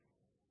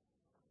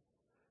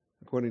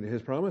According to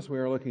his promise, we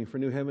are looking for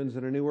new heavens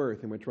and a new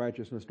earth in which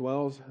righteousness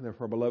dwells.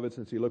 Therefore, beloved,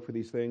 since you look for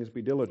these things,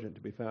 be diligent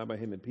to be found by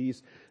him in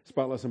peace,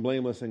 spotless and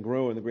blameless, and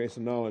grow in the grace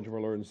and knowledge of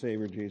our Lord and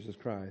Savior, Jesus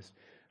Christ.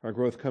 Our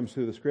growth comes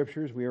through the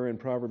Scriptures. We are in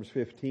Proverbs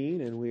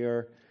 15, and we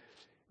are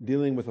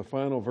dealing with the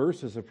final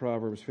verses of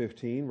Proverbs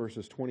 15,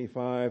 verses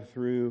 25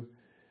 through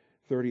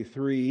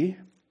 33.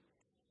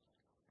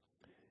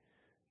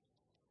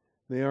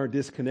 They are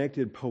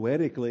disconnected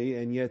poetically,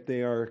 and yet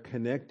they are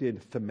connected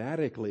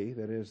thematically.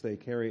 That is, they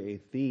carry a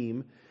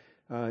theme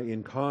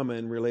in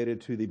common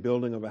related to the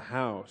building of a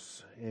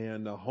house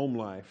and a home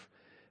life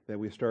that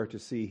we start to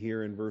see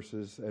here in verse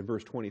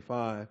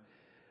 25.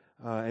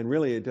 And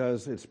really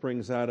it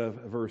springs out of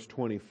verse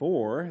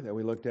 24 that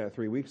we looked at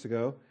 3 weeks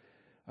ago.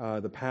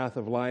 The path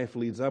of life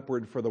leads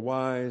upward for the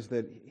wise,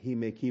 that he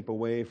may keep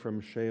away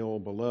from Sheol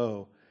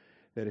below.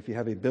 That if you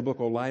have a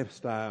biblical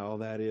lifestyle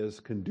that is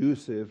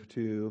conducive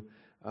to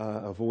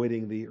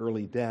avoiding the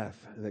early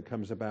death that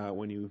comes about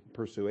when you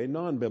pursue a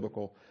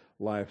non-biblical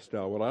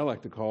lifestyle, what I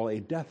like to call a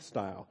death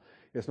style.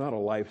 It's not a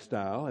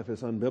lifestyle. If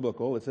it's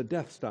unbiblical, it's a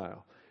death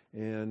style.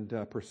 And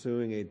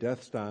pursuing a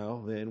death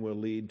style then will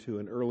lead to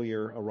an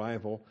earlier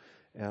arrival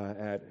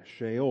at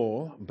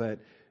Sheol. But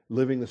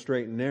living the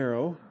straight and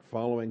narrow,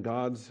 following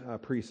God's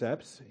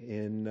precepts,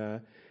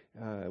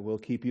 will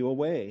keep you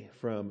away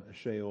from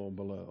Sheol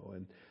below.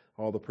 And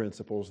all the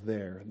principles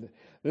there.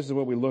 This is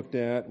what we looked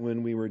at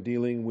when we were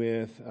dealing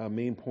with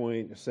main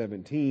point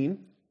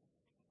 17.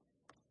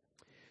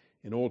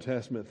 In Old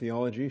Testament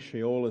theology,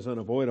 Sheol is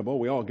unavoidable.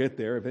 We all get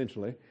there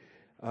eventually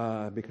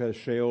because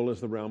Sheol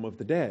is the realm of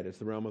the dead. It's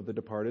the realm of the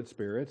departed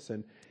spirits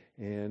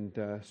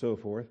and so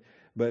forth.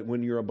 But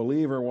when you're a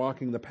believer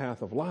walking the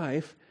path of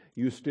life,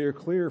 you steer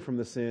clear from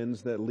the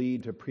sins that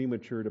lead to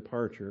premature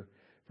departure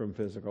from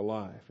physical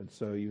life. And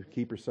so you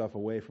keep yourself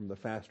away from the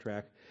fast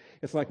track.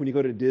 It's like when you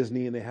go to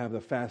Disney and they have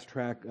the fast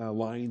track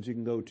lines you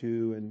can go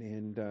to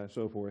and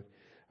so forth.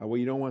 Well,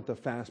 you don't want the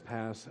fast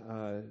pass,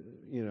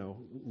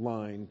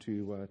 line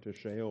to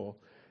Sheol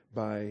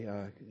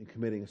by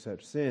committing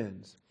such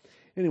sins.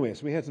 Anyway,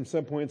 so we had some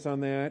subpoints on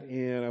that,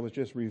 and I was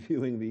just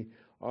reviewing the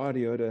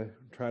audio to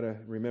try to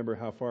remember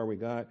how far we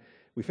got.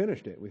 We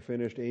finished it. We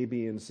finished A,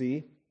 B, and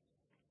C,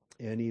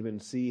 and even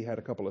C had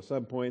a couple of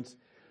subpoints.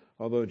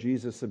 Although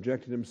Jesus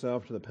subjected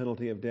himself to the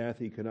penalty of death,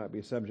 he could not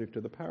be subject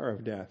to the power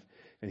of death.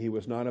 And he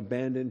was not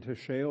abandoned to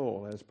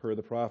Sheol, as per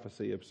the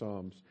prophecy of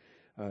Psalms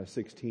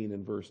 16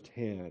 and verse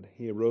 10.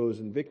 He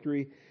arose in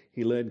victory.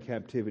 He led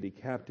captivity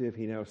captive.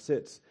 He now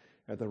sits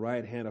at the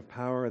right hand of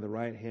power, the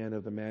right hand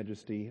of the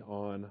majesty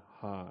on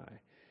high.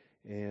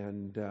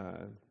 And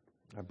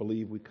I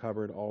believe we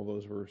covered all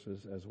those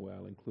verses as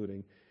well,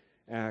 including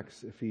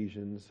Acts,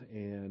 Ephesians,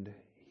 and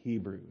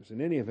Hebrews.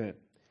 In any event,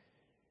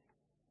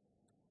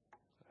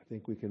 I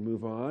think we can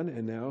move on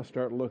and now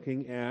start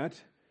looking at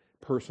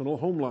personal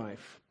home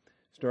life.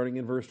 Starting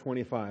in verse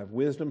 25,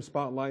 wisdom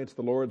spotlights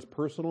the Lord's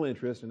personal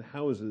interest in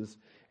houses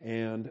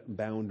and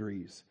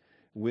boundaries.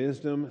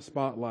 Wisdom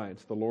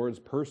spotlights the Lord's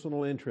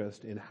personal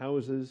interest in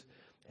houses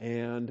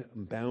and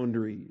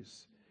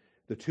boundaries.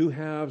 The two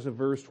halves of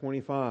verse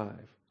 25,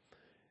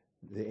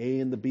 the A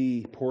and the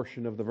B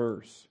portion of the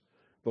verse.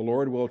 The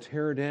Lord will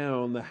tear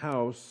down the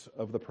house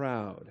of the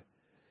proud.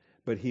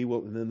 But he will,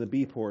 and then the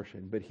B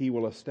portion, but he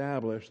will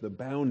establish the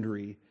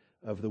boundary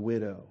of the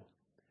widow.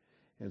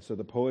 And so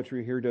the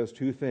poetry here does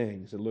two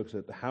things. It looks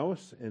at the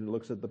house and it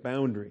looks at the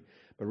boundary.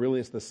 But really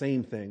it's the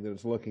same thing that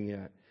it's looking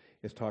at.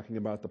 It's talking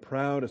about the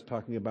proud, it's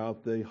talking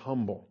about the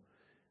humble,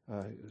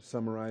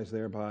 summarized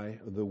there by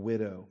the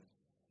widow.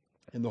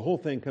 And the whole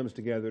thing comes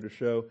together to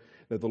show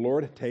that the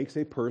Lord takes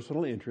a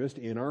personal interest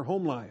in our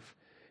home life.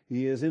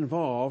 He is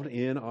involved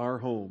in our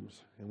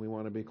homes, and we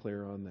want to be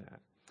clear on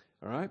that.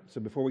 All right, so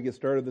before we get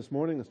started this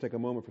morning, let's take a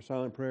moment for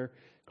silent prayer,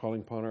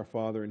 calling upon our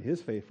Father in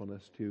his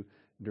faithfulness to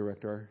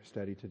direct our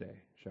study today.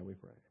 Shall we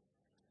pray?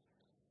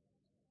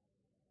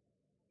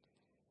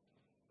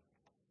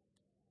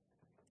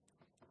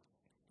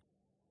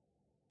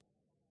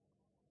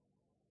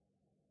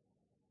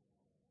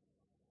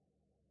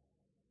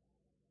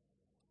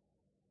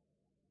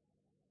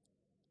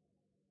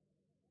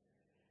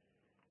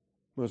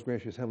 Most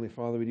gracious Heavenly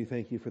Father, we do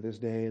thank you for this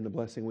day and the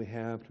blessing we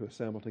have to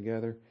assemble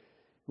together.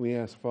 We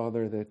ask,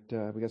 Father,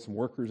 that we got some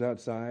workers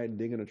outside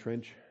digging a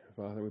trench.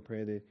 Father, we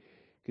pray they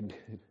could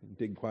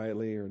dig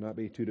quietly or not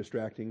be too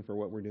distracting for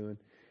what we're doing.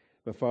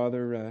 But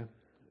Father,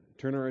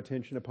 turn our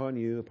attention upon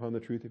you, upon the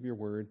truth of your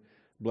word.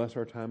 Bless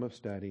our time of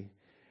study.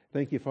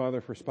 Thank you,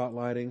 Father, for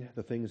spotlighting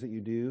the things that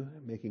you do,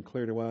 making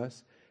clear to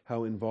us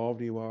how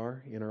involved you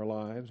are in our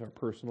lives, our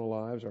personal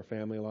lives, our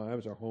family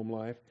lives, our home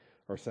life,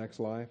 our sex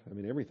life. I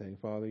mean, everything,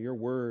 Father. Your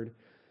word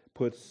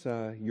puts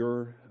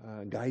your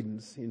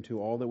guidance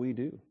into all that we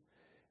do.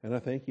 And I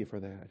thank you for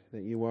that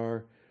you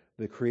are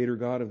the creator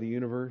God of the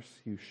universe.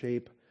 You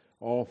shape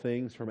all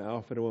things from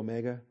Alpha to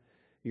Omega.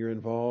 You're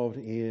involved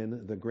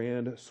in the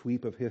grand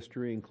sweep of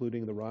history,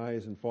 including the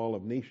rise and fall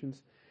of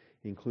nations,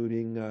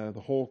 including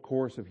the whole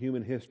course of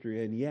human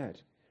history. And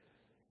yet,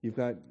 you've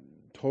got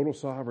total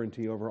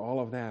sovereignty over all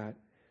of that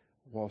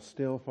while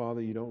still,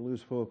 Father, you don't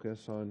lose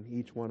focus on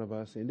each one of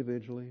us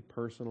individually,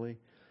 personally,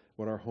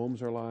 what our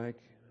homes are like,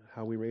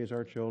 how we raise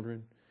our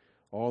children,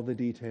 all the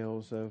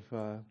details of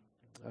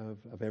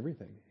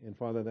everything. And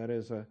Father, that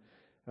is a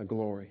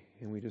glory.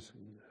 And we just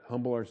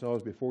humble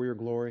ourselves before your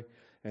glory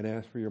and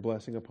ask for your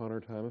blessing upon our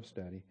time of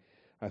study.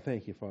 I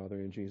thank you, Father,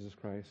 in Jesus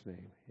Christ's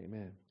name.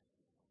 Amen.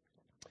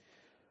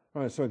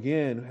 All right, so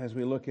again, as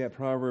we look at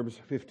Proverbs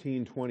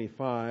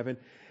 15:25,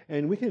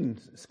 and we can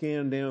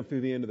scan down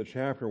through the end of the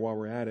chapter while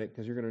we're at it,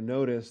 because you're going to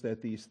notice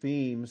that these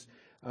themes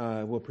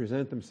will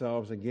present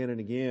themselves again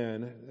and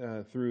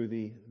again through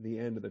the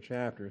end of the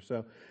chapter.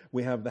 So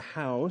we have the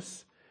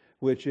house,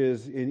 which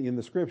is, in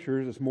the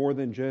Scriptures, it's more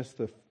than just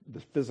the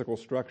physical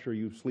structure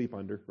you sleep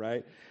under,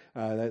 right?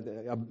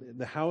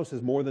 The house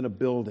is more than a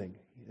building.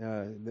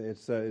 It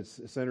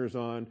centers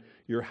on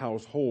your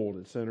household.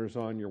 It centers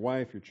on your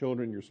wife, your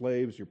children, your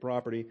slaves, your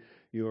property.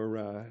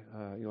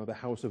 The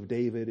house of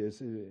David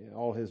is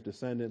all his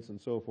descendants and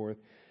so forth.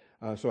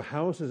 So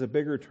house is a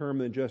bigger term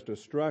than just a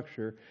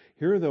structure.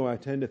 Here, though, I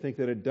tend to think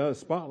that it does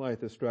spotlight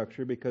the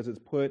structure because it's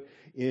put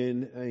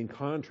in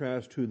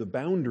contrast to the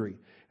boundary.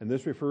 And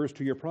this refers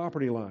to your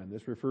property line.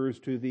 This refers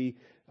to the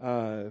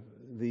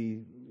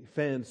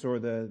fence or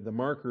the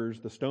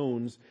markers, the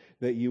stones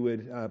that you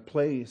would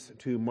place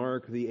to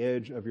mark the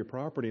edge of your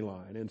property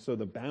line. And so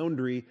the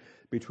boundary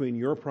between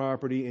your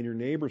property and your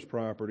neighbor's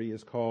property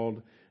is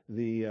called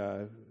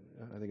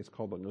I think it's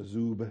called the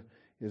ngazub,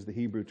 is the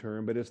Hebrew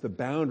term, but it's the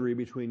boundary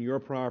between your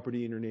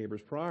property and your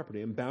neighbor's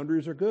property. And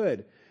boundaries are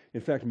good. In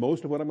fact,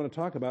 most of what I'm going to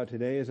talk about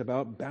today is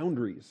about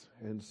boundaries.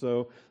 And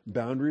so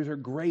boundaries are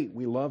great.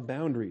 We love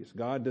boundaries.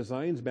 God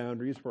designs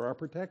boundaries for our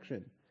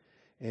protection.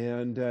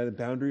 And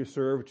boundaries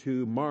serve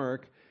to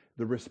mark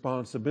the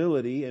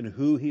responsibility and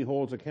who he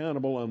holds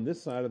accountable on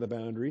this side of the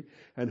boundary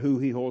and who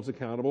he holds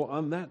accountable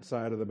on that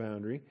side of the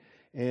boundary,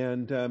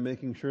 and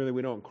making sure that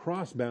we don't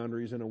cross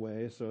boundaries in a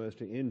way so as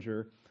to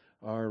injure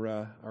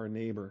our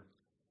neighbor.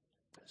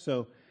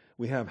 So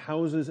we have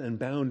houses and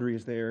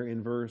boundaries there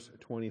in verse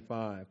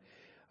 25.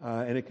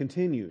 And it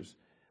continues.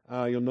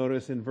 You'll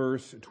notice in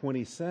verse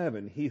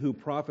 27, he who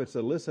profits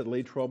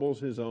illicitly troubles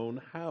his own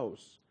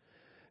house.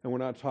 And we're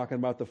not talking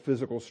about the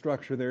physical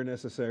structure there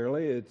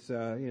necessarily. It's,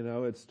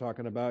 it's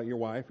talking about your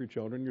wife, your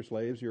children, your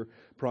slaves, your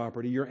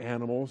property, your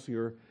animals,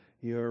 your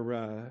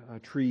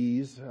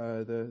trees,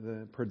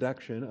 the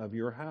production of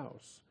your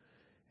house.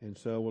 And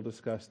so we'll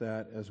discuss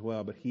that as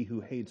well. But he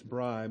who hates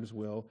bribes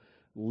will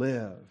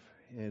live.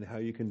 And how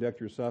you conduct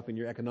yourself in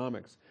your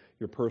economics,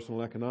 your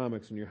personal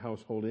economics and your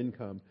household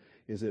income.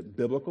 Is it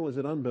biblical? Is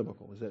it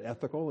unbiblical? Is it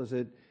ethical? Is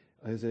it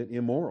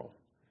immoral?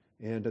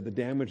 And the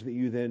damage that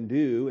you then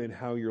do and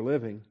how you're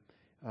living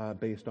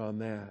based on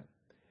that.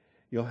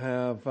 You'll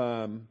have,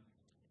 in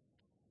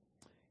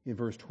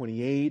verse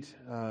 28,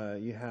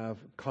 you have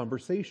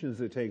conversations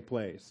that take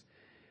place.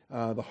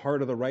 The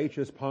heart of the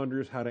righteous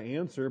ponders how to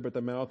answer, but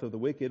the mouth of the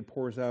wicked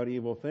pours out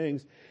evil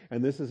things.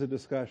 And this is a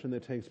discussion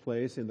that takes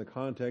place in the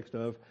context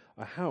of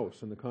a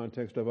house, in the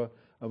context of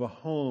a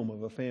home,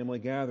 of a family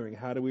gathering.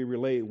 How do we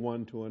relate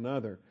one to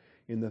another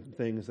in the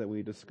things that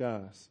we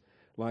discuss?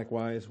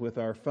 Likewise with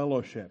our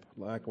fellowship.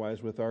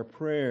 Likewise with our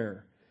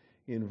prayer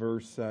in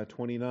verse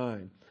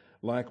 29.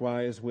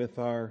 Likewise with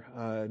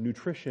our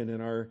nutrition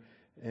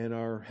and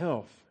our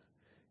health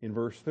in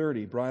verse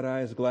 30. Bright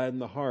eyes gladden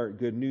the heart.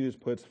 Good news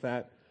puts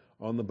fat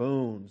on the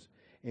bones.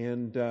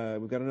 And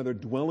we've got another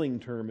dwelling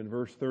term in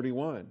verse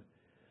 31.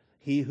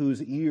 He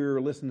whose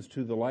ear listens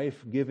to the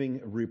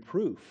life-giving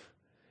reproof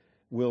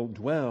will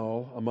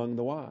dwell among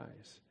the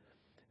wise.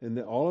 And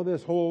all of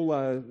this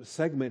whole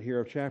segment here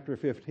of chapter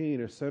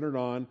 15 is centered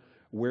on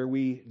where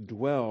we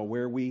dwell,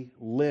 where we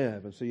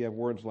live. And so you have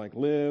words like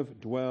live,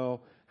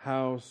 dwell,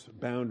 house,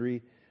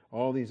 boundary.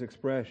 All these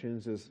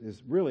expressions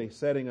is really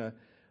setting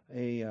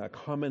a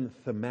common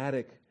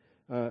thematic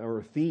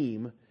or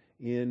theme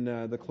in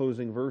the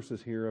closing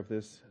verses here of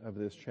this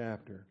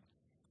chapter.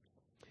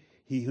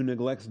 He who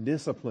neglects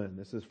discipline,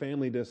 this is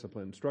family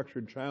discipline,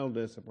 structured child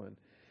discipline,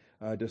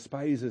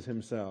 despises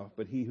himself,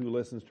 but he who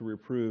listens to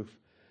reproof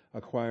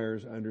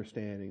acquires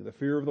understanding. The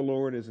fear of the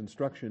Lord is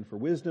instruction for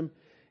wisdom,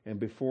 and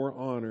before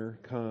honor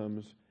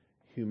comes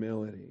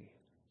humility.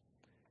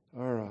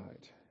 All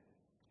right.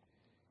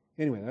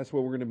 Anyway, that's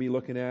what we're going to be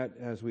looking at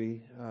as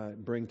we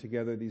bring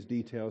together these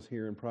details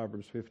here in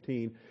Proverbs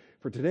 15.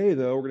 For today,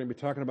 though, we're going to be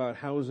talking about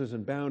houses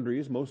and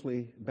boundaries,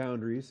 mostly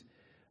boundaries,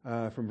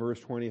 from verse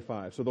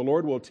 25. So the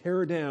Lord will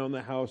tear down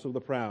the house of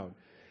the proud.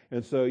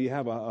 And so you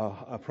have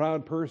a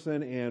proud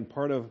person, and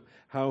part of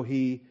how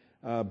he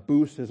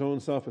boosts his own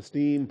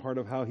self-esteem, part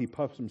of how he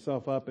puffs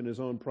himself up in his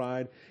own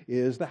pride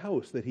is the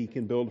house that he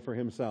can build for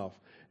himself.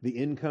 The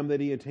income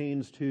that he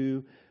attains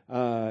to,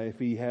 if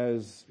he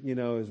has,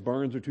 his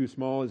barns are too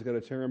small, he's got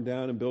to tear them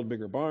down and build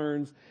bigger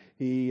barns.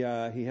 He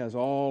has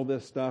all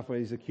this stuff that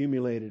he's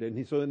accumulated.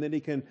 And then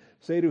he can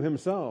say to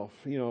himself,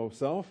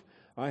 self,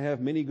 I have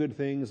many good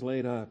things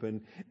laid up.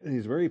 And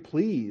he's very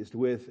pleased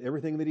with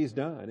everything that he's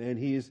done. And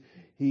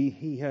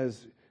he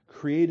has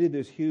created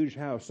this huge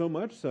house, so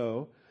much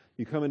so,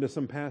 you come into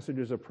some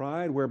passages of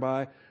pride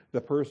whereby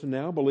the person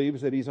now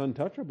believes that he's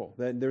untouchable,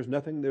 that there's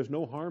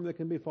no harm that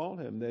can befall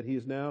him, that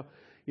he's now,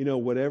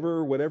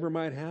 whatever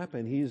might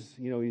happen, he's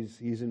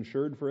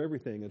insured for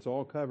everything. It's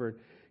all covered.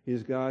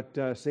 He's got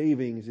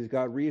savings. He's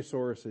got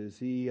resources.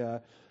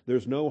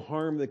 There's no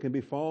harm that can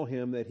befall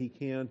him that he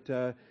can't,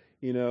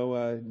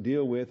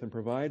 deal with and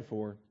provide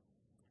for.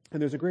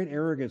 And there's a great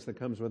arrogance that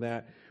comes with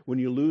that when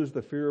you lose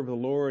the fear of the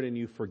Lord and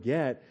you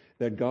forget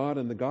that God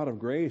and the God of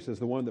grace is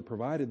the one that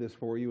provided this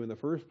for you in the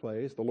first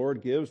place. The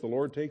Lord gives, the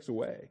Lord takes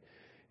away.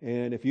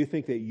 And if you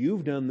think that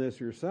you've done this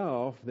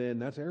yourself, then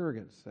that's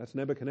arrogance. That's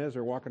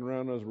Nebuchadnezzar walking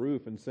around on his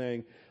roof and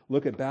saying,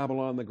 look at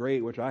Babylon the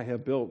Great, which I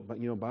have built,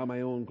 by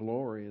my own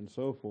glory, and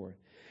so forth.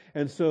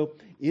 And so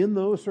in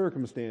those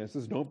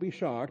circumstances, don't be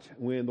shocked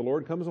when the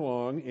Lord comes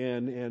along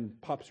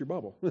and pops your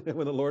bubble.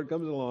 When the Lord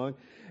comes along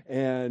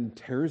and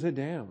tears it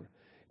down.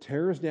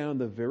 Tears down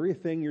the very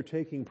thing you're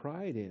taking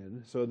pride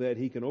in so that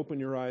he can open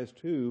your eyes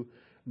to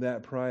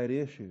that pride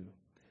issue.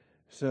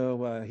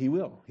 So he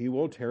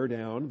will tear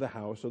down the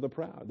house of the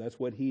proud. That's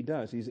what he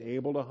does. He's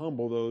able to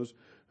humble those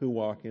who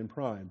walk in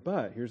pride.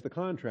 But here's the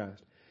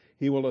contrast.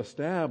 He will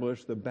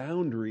establish the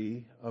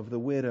boundary of the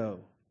widow.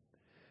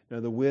 Now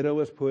the widow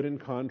is put in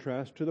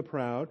contrast to the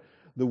proud.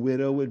 The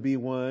widow would be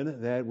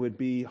one that would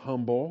be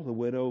humble. The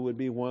widow would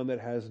be one that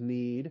has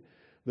need.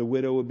 The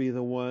widow would be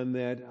the one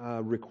that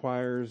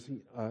requires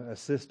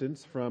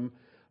assistance from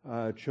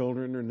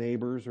children or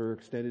neighbors or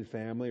extended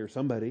family or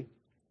somebody,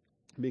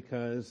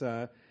 because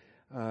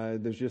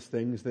there's just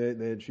things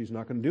that she's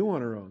not going to do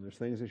on her own. There's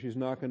things that she's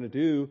not going to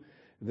do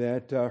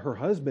that her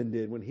husband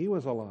did when he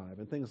was alive,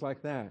 and things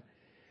like that.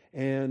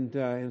 And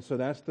so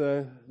that's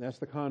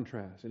the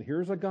contrast. And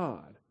here's a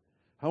God.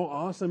 How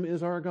awesome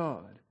is our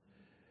God,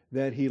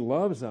 that he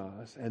loves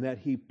us and that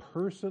he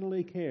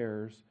personally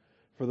cares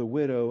for the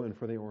widow and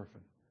for the orphan.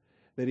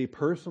 That he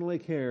personally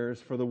cares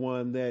for the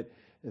one that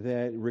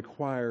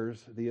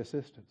requires the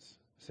assistance,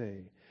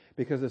 say.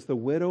 Because it's the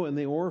widow and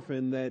the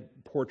orphan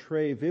that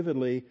portray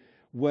vividly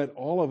what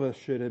all of us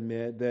should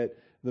admit, that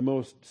the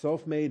most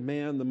self-made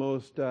man, the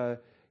most,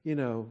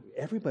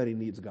 everybody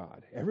needs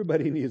God.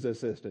 Everybody needs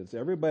assistance.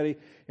 Everybody,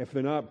 if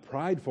they're not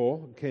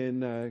prideful,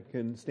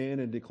 can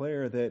stand and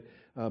declare that,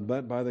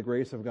 but by the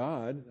grace of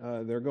God,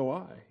 there go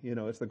I.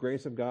 It's the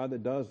grace of God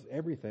that does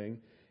everything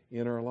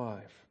in our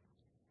life.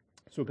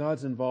 So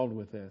God's involved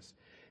with this.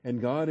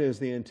 And God is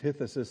the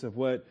antithesis of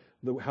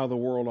how the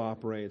world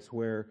operates,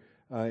 where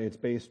it's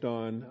based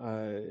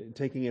on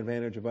taking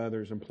advantage of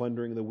others and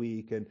plundering the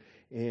weak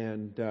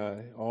and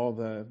all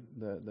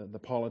the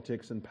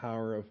politics and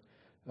power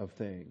of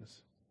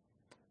things.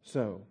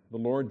 So the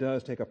Lord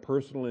does take a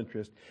personal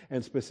interest,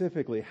 and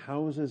specifically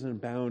houses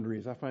and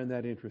boundaries. I find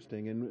that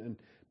interesting, and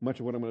much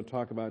of what I'm going to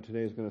talk about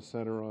today is going to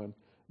center on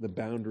the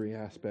boundary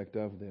aspect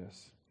of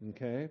this.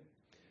 Okay?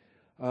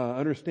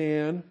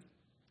 Understand,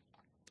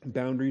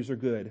 boundaries are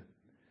good.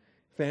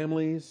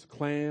 Families,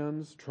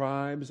 clans,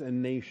 tribes,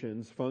 and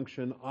nations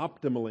function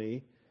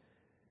optimally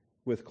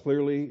with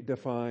clearly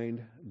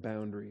defined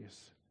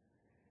boundaries.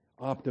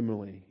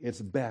 Optimally.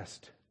 It's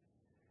best.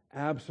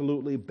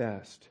 Absolutely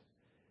best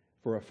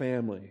for a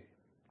family.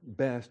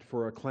 Best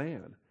for a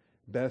clan.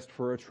 Best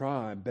for a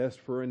tribe. Best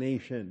for a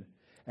nation.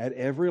 At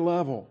every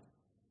level.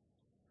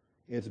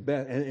 It's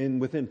best. And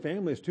within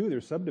families too,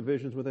 there's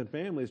subdivisions within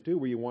families too,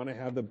 where you want to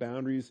have the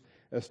boundaries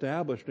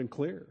established and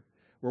clear,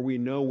 where we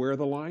know where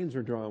the lines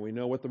are drawn. We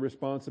know what the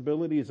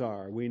responsibilities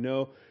are. We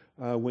know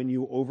when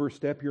you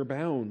overstep your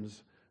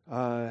bounds,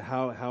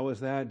 how is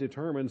that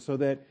determined, so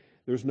that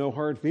there's no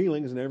hard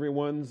feelings and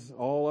everyone's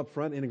all up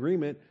front in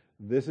agreement.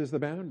 This is the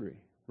boundary,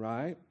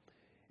 right?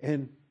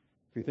 And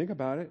if you think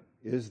about it,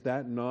 is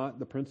that not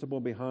the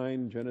principle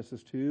behind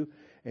Genesis 2?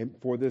 And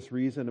for this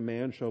reason, a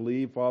man shall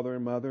leave father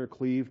and mother,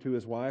 cleave to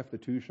his wife, the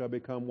two shall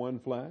become one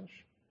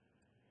flesh.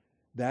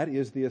 That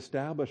is the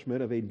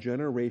establishment of a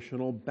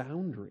generational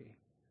boundary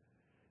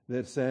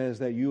that says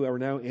that you are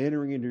now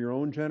entering into your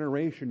own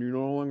generation. You're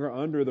no longer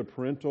under the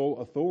parental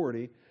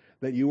authority,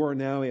 that you are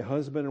now a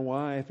husband and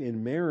wife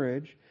in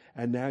marriage,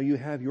 and now you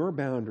have your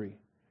boundary.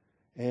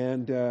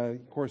 And,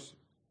 of course,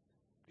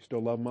 you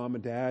still love mom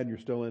and dad. You're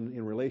still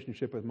in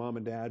relationship with mom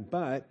and dad.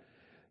 But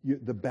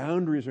the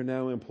boundaries are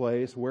now in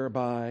place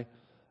whereby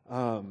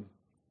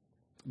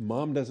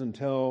mom doesn't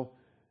tell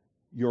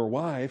your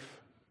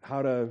wife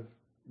how to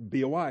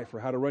be a wife or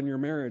how to run your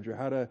marriage or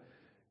how to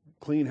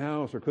clean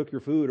house or cook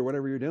your food or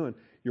whatever you're doing.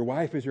 Your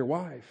wife is your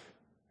wife.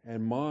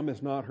 And mom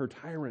is not her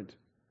tyrant.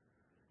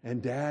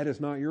 And dad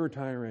is not your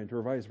tyrant,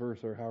 or vice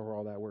versa, or however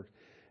all that works.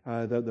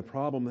 The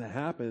problem that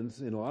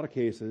happens in a lot of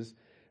cases,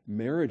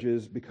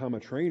 marriages become a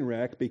train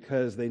wreck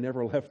because they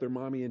never left their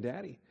mommy and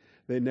daddy.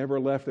 They never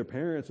left their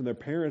parents, and their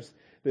parents,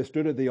 they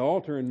stood at the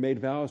altar and made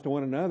vows to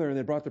one another, and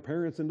they brought their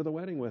parents into the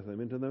wedding with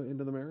them, into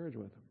the marriage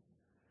with them.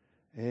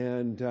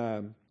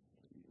 And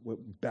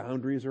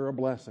boundaries are a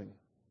blessing.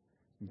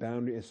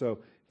 So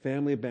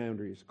family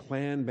boundaries,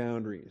 clan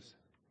boundaries.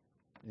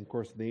 And of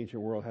course, the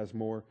ancient world has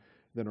more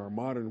than our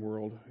modern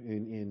world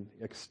in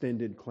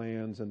extended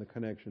clans and the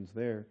connections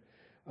there.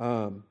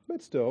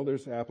 But still,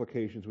 there's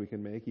applications we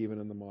can make even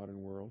in the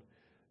modern world.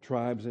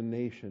 tribes and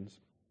nations.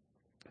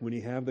 When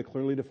you have the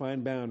clearly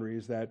defined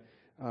boundaries, that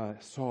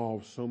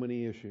solves so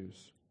many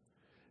issues.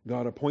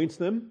 God appoints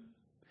them.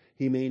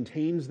 He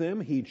maintains them.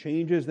 He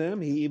changes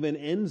them. He even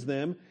ends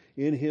them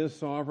in His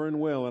sovereign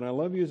will. And I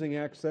love using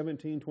Acts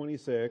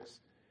 17:26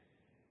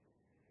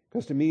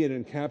 because to me it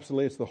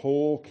encapsulates the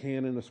whole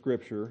canon of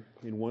Scripture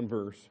in one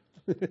verse.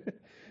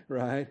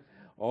 Right?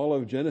 All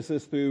of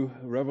Genesis through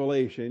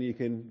Revelation. You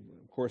can,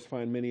 of course,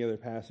 find many other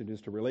passages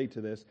to relate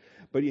to this.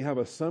 But you have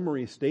a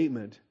summary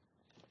statement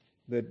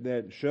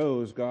that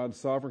shows God's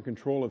sovereign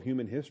control of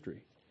human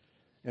history.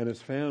 And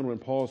it's found when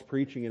Paul's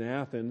preaching in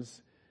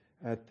Athens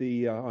at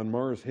on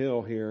Mars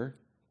Hill here.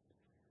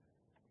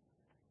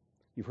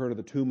 You've heard of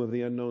the tomb of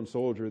the unknown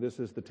soldier. This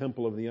is the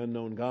temple of the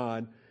unknown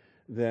God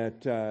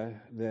that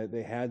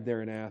they had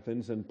there in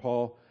Athens. And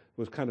Paul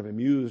was kind of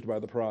amused by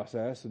the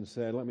process and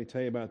said, let me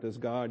tell you about this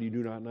God you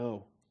do not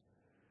know.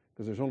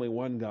 Because there's only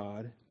one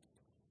God,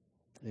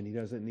 and He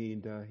doesn't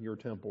need your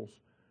temples.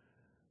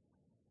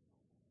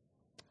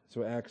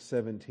 So Acts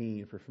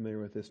 17, if you're familiar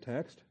with this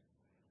text.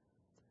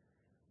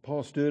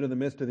 Paul stood in the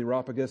midst of the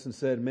Areopagus and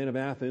said, Men of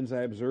Athens,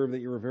 I observe that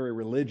you are very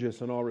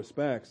religious in all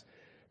respects.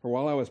 For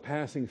while I was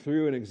passing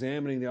through and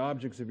examining the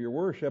objects of your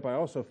worship, I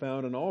also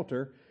found an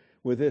altar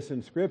with this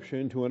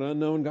inscription, to an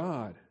unknown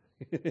God.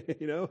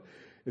 You know,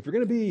 if you're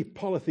going to be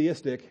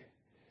polytheistic,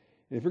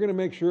 if you're going to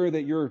make sure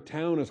that your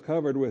town is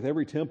covered with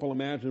every temple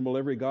imaginable,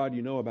 every God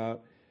you know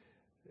about,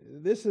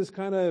 this is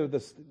kind of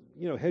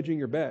the, hedging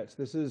your bets.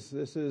 This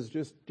is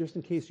just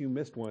in case you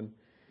missed one.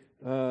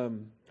 Go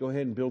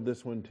ahead and build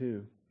this one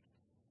too.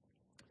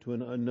 To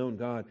an unknown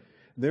God.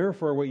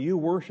 Therefore, what you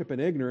worship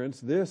in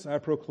ignorance, this I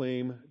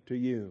proclaim to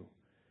you.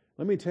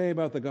 Let me tell you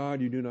about the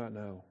God you do not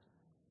know.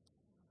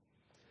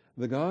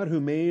 The God who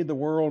made the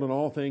world and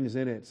all things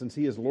in it, since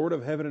He is Lord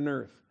of heaven and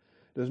earth,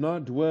 does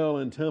not dwell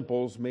in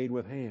temples made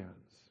with hands.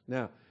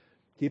 Now,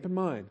 keep in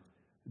mind,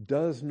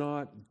 does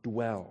not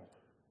dwell.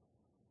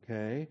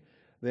 Okay?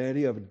 The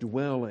idea of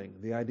dwelling,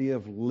 the idea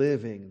of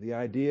living, the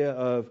idea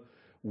of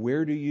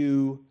where do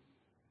you,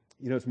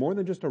 it's more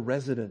than just a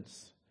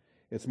residence.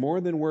 It's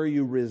more than where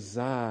you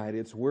reside.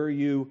 It's where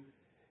you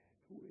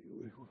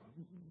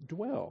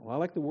dwell. I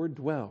like the word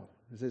dwell.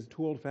 It says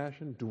too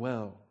old-fashioned,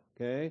 dwell.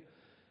 Okay?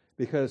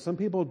 Because some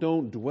people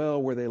don't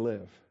dwell where they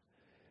live.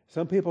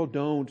 Some people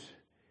don't,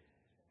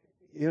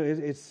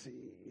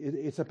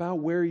 it's about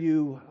where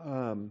you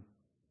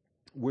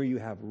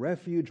have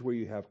refuge, where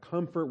you have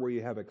comfort, where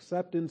you have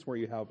acceptance, where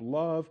you have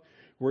love,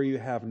 where you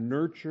have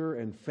nurture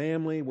and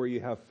family, where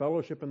you have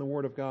fellowship in the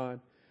Word of God.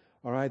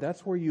 All right,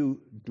 that's where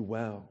you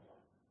dwell.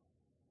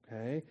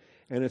 Okay?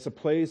 And it's a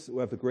place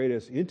of the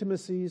greatest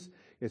intimacies.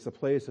 It's a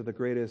place of the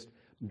greatest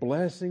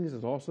blessings.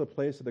 It's also a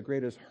place of the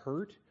greatest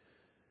hurt,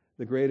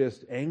 the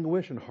greatest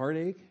anguish and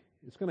heartache.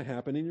 It's going to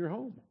happen in your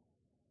home.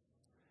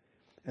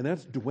 And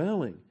that's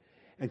dwelling.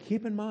 And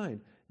keep in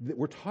mind that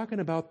we're talking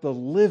about the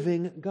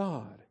living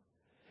God.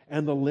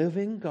 And the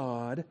living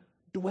God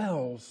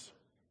dwells.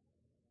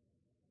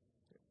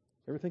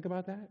 Ever think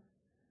about that?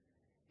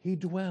 He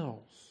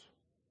dwells.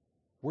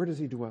 Where does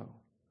He dwell?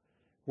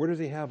 Where does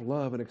He have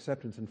love and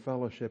acceptance and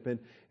fellowship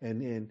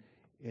and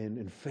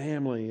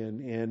family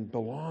and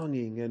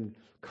belonging and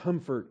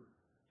comfort?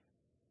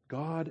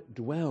 God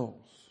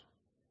dwells.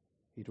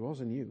 He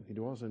dwells in you. He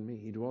dwells in me.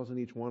 He dwells in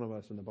each one of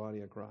us in the body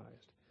of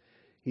Christ.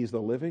 He's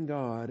the living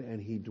God,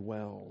 and He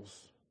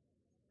dwells.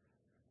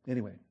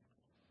 Anyway,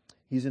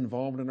 He's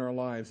involved in our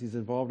lives. He's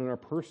involved in our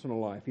personal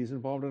life. He's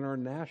involved in our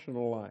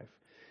national life.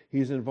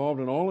 He's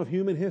involved in all of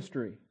human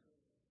history.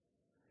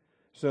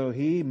 So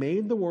He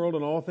made the world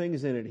and all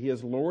things in it. He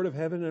is Lord of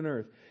heaven and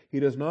earth. He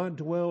does not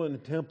dwell in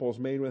temples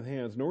made with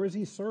hands, nor is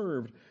He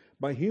served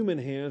by human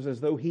hands as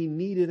though He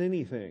needed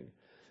anything,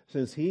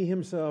 since He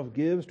Himself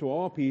gives to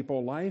all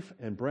people life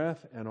and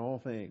breath and all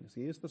things.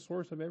 He is the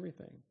source of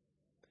everything.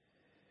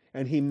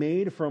 And He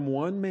made from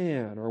one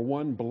man, or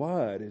one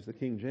blood, is the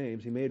King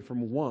James. He made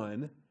from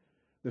one.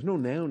 There's no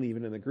noun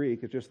even in the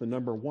Greek. It's just the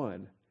number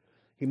one.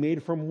 He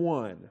made from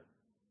one.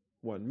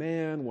 One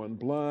man, one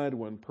blood,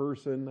 one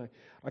person.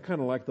 I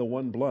kind of like the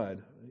one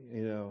blood.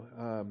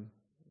 I'm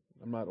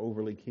not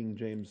overly King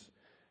James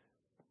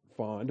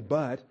fond,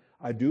 but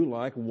I do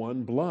like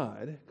one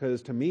blood,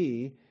 because to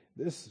me,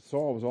 this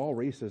solves all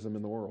racism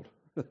in the world.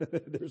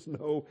 There's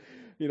no,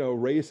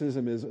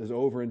 racism is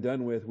over and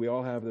done with. We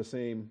all have the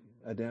same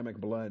Adamic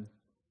blood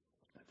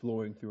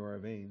flowing through our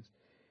veins.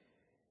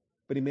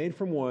 But He made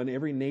from one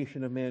every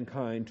nation of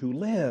mankind to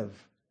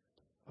live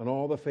on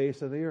all the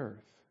face of the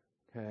earth.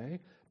 Okay?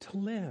 To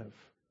live.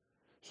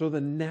 So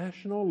the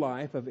national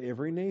life of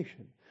every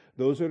nation.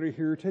 Those that are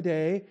here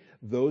today,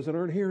 those that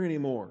aren't here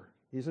anymore.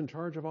 He's in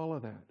charge of all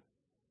of that.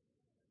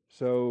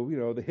 So,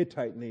 the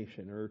Hittite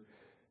nation, or,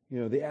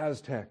 the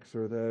Aztecs,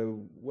 or the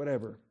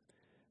whatever,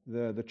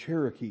 the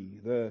Cherokee,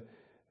 the,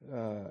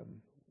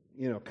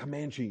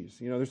 Comanches.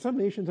 There's some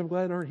nations I'm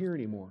glad aren't here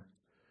anymore.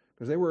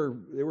 Because they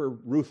were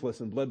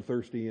ruthless and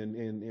bloodthirsty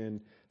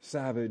and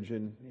savage,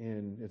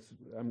 and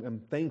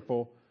I'm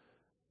thankful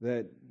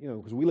that,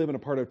 because we live in a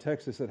part of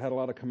Texas that had a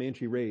lot of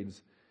Comanche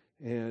raids,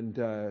 And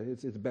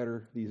it's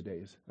better these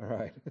days. All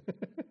right.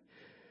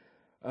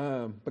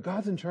 But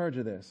God's in charge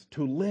of this,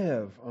 to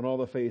live on all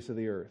the face of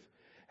the earth,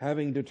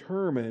 having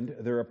determined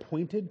their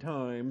appointed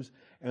times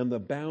and the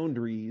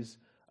boundaries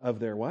of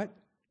their what?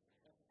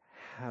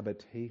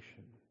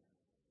 Habitation.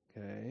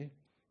 Okay?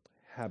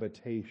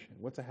 Habitation.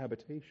 What's a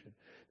habitation?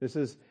 This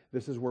is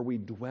where we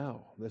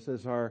dwell. This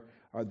is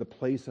the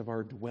place of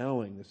our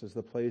dwelling. This is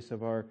the place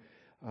of our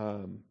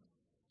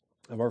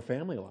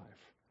family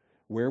life,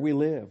 where we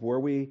live, where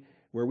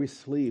we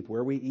sleep,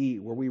 where we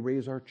eat, where we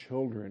raise our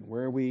children,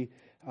 where we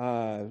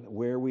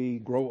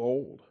grow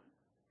old.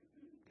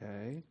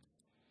 Okay?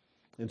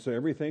 And so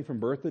everything from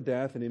birth to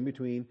death and in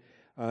between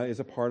is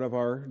a part of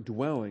our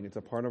dwelling. It's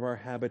a part of our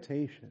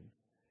habitation.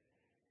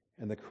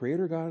 And the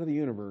Creator God of the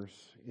universe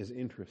is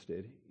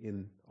interested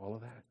in all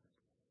of that.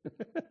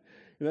 Isn't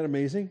that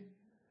amazing?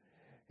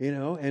 You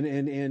know,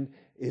 and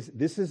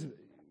this is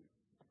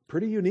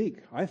pretty unique,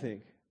 I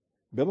think.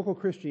 Biblical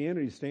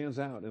Christianity stands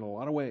out in a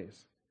lot of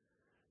ways.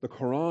 The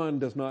Quran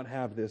does not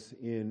have this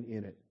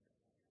in it.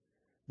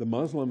 The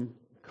Muslim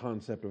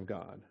concept of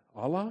God,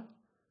 Allah,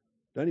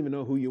 doesn't even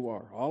know who you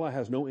are. Allah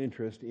has no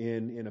interest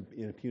in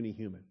a puny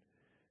human.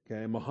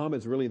 Okay,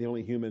 Muhammad's really the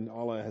only human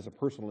Allah has a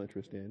personal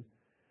interest in.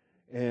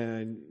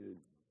 And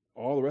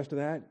all the rest of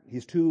that,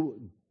 he's too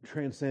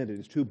transcendent,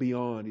 he's too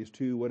beyond, he's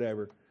too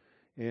whatever.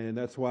 And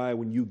that's why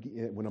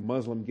when a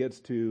Muslim gets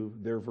to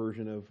their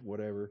version of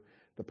whatever,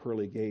 the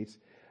pearly gates,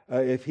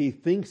 if he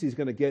thinks he's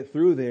going to get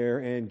through there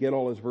and get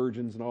all his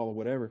virgins and all of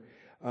whatever,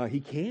 he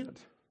can't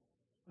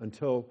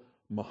until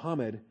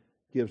Muhammad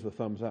gives the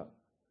thumbs up.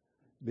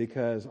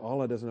 Because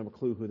Allah doesn't have a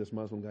clue who this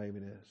Muslim guy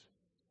even is.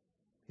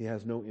 He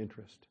has no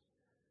interest.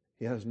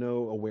 He has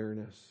no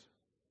awareness.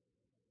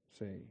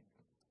 See.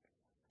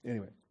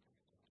 Anyway.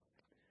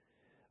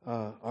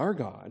 Our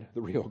God,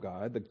 the real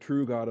God, the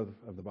true God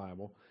of the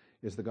Bible,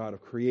 is the God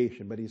of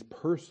creation. But He's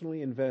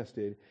personally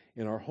invested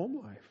in our home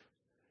life.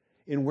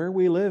 In where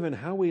we live and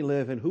how we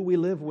live and who we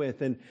live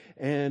with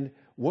and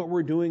what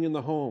we're doing in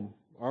the home.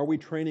 Are we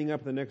training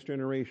up the next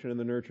generation in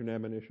the nurture and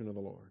admonition of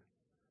the Lord?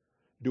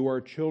 Do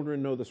our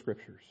children know the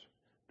Scriptures?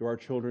 Do our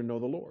children know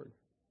the Lord?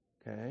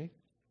 Okay?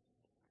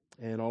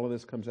 And all of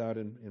this comes out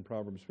in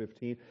Proverbs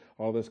 15.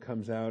 All of this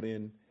comes out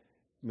in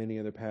many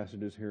other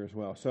passages here as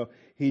well. So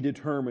He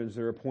determines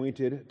their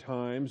appointed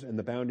times and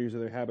the boundaries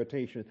of their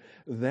habitation,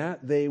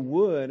 that they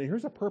would, and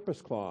here's a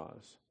purpose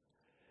clause,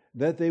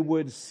 that they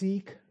would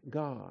seek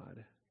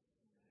God.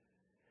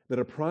 That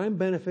a prime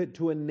benefit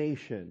to a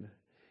nation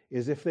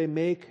is if they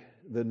make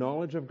the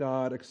knowledge of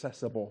God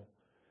accessible.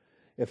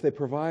 If they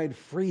provide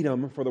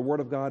freedom for the Word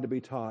of God to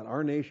be taught.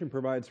 Our nation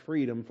provides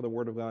freedom for the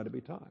Word of God to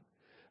be taught.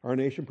 Our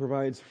nation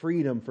provides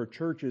freedom for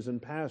churches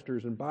and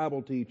pastors and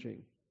Bible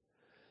teaching.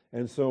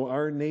 And so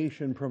our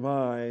nation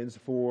provides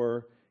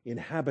for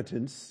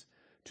inhabitants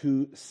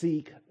to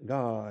seek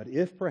God,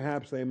 if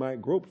perhaps they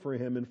might grope for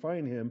Him and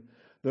find Him,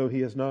 though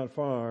He is not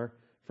far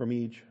from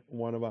each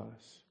one of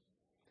us.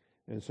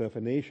 And so if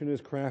a nation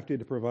is crafted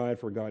to provide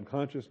for God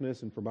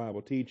consciousness and for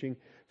Bible teaching,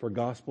 for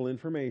gospel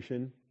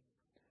information,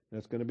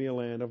 that's going to be a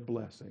land of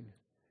blessing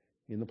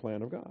in the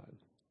plan of God.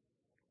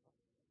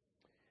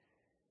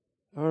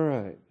 All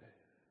right.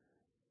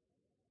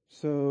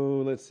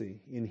 So let's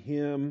see. In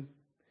Him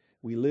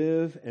we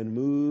live and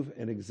move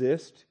and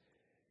exist,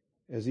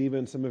 as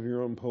even some of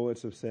your own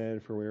poets have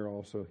said, for we are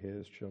also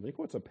His children.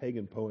 What's a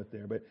pagan poet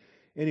there? But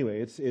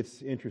anyway, it's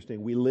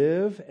interesting. We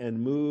live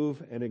and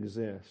move and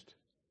exist.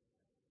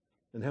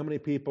 And how many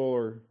people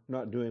are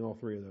not doing all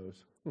three of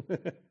those?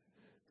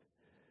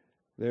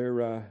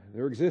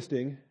 They're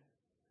existing.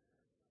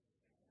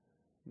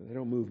 They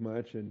don't move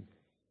much, and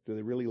do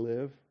they really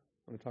live?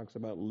 When it talks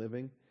about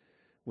living,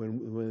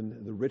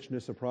 when the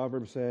richness of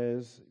Proverbs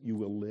says you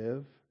will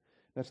live,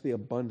 that's the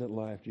abundant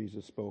life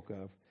Jesus spoke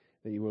of,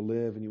 that you will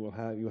live and you will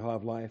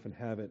have life and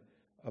have it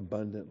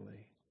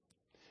abundantly.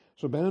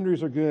 So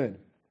boundaries are good.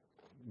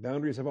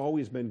 Boundaries have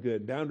always been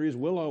good. Boundaries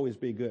will always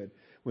be good.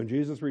 When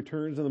Jesus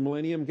returns in the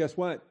millennium, guess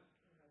what?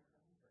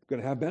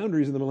 Going to have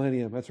boundaries in the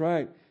millennium. That's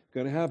right.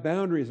 Going to have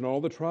boundaries, and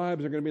all the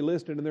tribes are going to be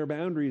listed in their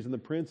boundaries, and the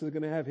prince is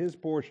going to have his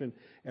portion.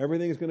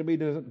 Everything is going to be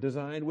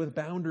designed with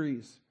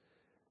boundaries.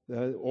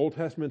 The Old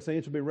Testament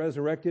saints will be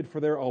resurrected for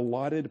their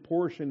allotted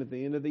portion at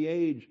the end of the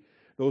age.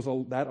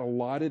 That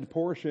allotted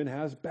portion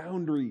has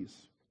boundaries.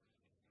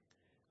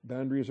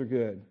 Boundaries are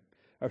good.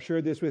 I've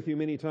shared this with you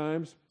many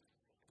times.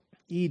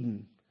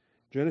 Eden,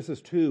 Genesis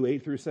 2,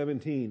 8 through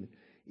 17.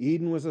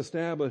 Eden was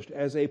established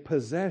as a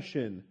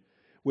possession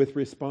with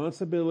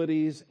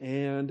responsibilities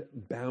and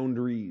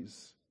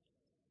boundaries.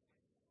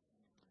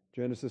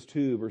 Genesis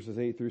 2, verses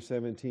 8 through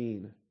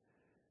 17.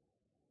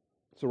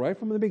 So right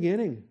from the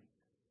beginning,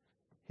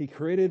 He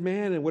created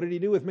man, and what did He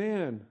do with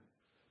man?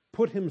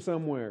 Put him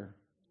somewhere.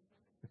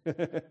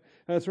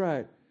 That's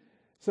right.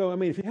 So,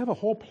 if you have a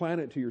whole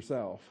planet to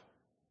yourself,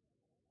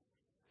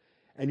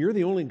 and you're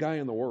the only guy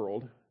in the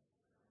world,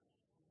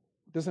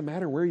 it doesn't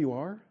matter where you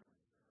are.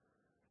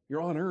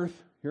 You're on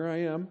earth. Here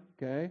I am,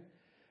 okay?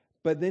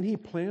 But then He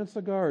plants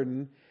a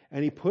garden,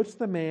 and He puts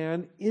the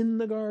man in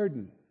the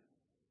garden.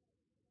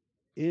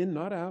 In,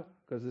 not out,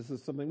 because this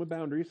is something with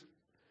boundaries.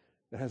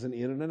 It has an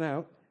in and an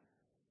out.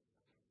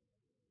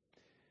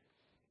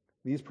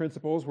 These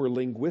principles were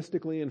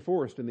linguistically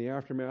enforced in the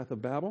aftermath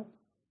of Babel,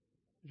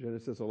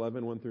 Genesis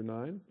 11, 1 through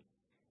 9.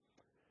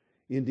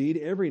 Indeed,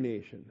 every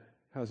nation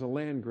has a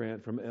land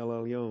grant from El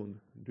Elyon,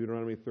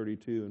 Deuteronomy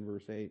 32 and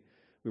verse 8.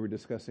 We were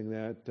discussing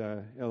that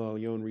El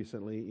Elyon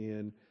recently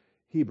in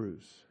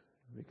Hebrews,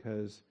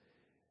 because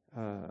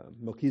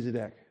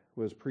Melchizedek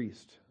was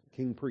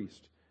king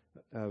priest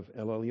of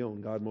El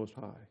Elyon, God Most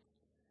High,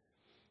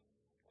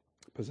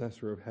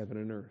 possessor of heaven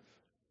and earth.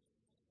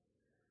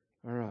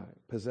 All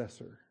right,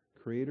 possessor,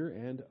 creator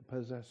and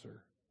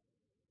possessor.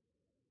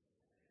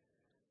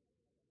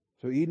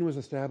 So Eden was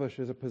established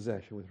as a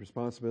possession with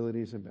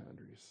responsibilities and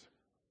boundaries.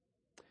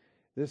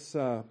 This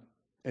and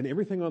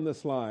everything on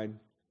this slide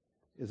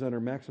is under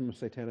maximum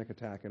satanic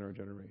attack in our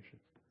generation.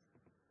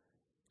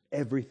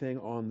 Everything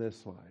on this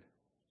slide.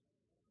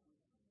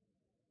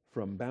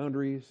 From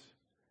boundaries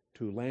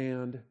to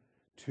land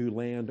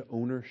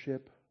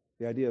ownership,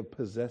 the idea of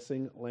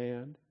possessing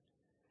land.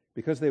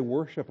 Because they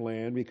worship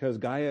land, because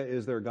Gaia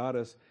is their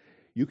goddess,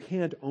 you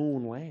can't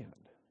own land.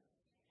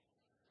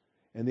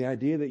 And the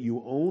idea that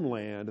you own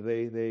land,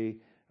 they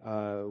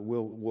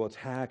will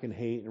attack and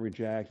hate and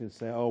reject and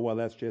say, oh, well,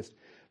 that's just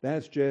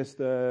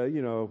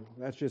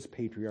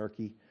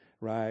patriarchy,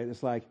 right?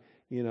 It's like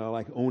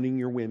owning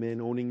your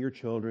women, owning your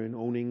children,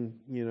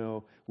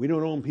 we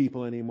don't own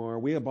people anymore.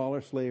 We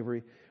abolish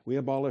slavery. We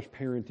abolish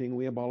parenting.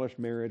 We abolish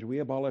marriage. We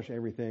abolish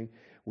everything.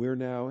 We're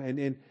now,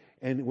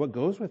 and what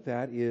goes with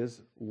that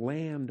is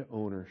land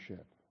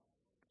ownership,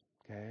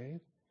 okay?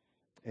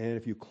 And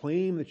if you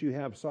claim that you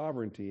have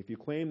sovereignty, if you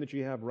claim that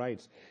you have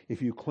rights,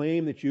 if you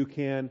claim that you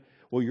can,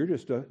 well, you're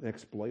just an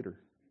exploiter.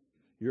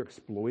 You're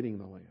exploiting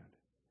the land.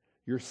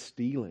 You're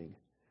stealing,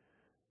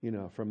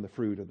 from the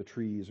fruit of the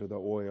trees or the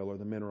oil or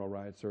the mineral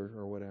rights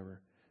or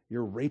whatever.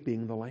 You're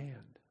raping the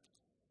land.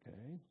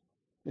 Okay?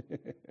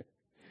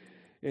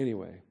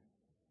 Anyway,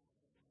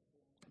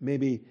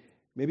 maybe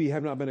you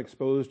have not been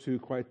exposed to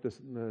quite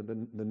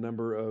the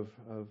number of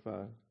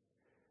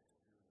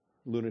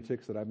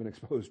lunatics that I've been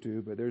exposed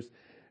to, but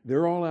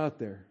they're all out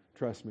there.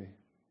 Trust me,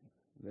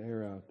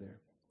 they're out there,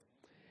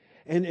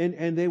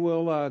 and they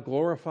will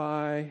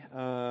glorify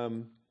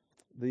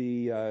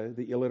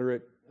the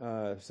illiterate,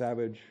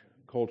 savage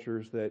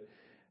cultures that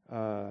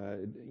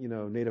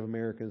Native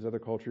Americans, other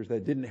cultures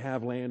that didn't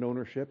have land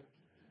ownership.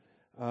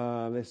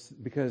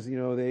 Because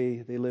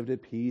they lived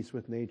at peace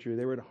with nature,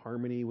 they were in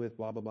harmony with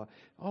blah blah blah.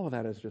 All of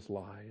that is just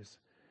lies.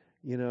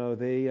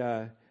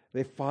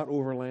 They fought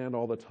over land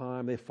all the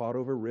time. They fought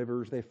over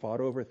rivers. They fought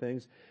over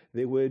things.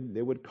 They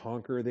would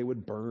conquer. They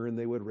would burn.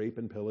 They would rape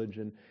and pillage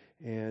and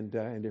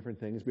different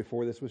things.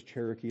 Before this was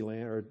Cherokee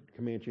land or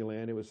Comanche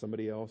land, it was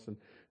somebody else. And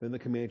then the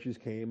Comanches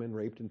came and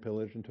raped and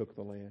pillaged and took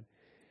the land.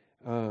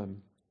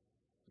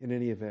 In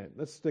any event,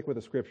 let's stick with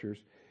the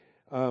scriptures.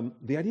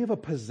 The idea of a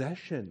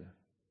possession.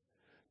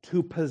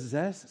 To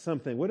possess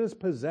something. What does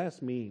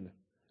possess mean?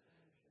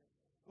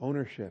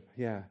 Ownership,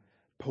 yeah.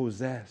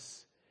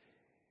 Possess.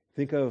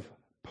 Think of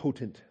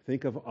potent.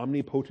 Think of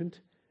omnipotent.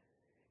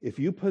 If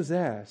you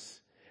possess,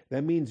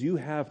 that means you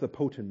have the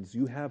potens.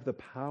 You have the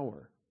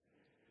power.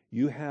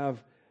 You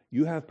have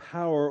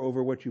power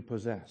over what you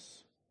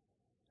possess.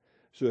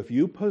 So if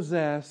you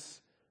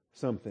possess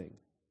something,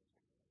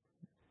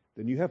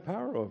 then you have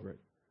power over it.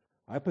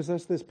 I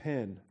possess this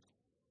pen.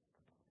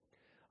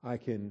 I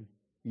can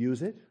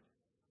use it.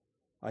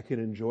 I can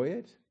enjoy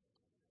it.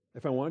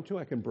 If I want to,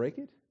 I can break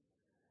it.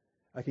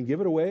 I can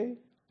give it away.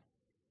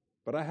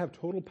 But I have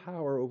total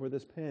power over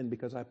this pen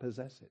because I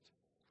possess it.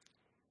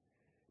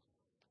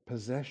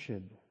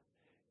 Possession.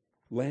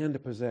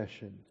 Land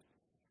possession.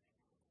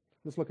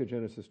 Let's look at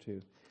Genesis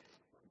 2.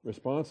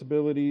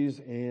 Responsibilities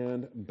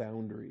and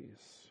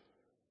boundaries.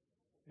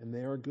 And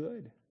they are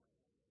good.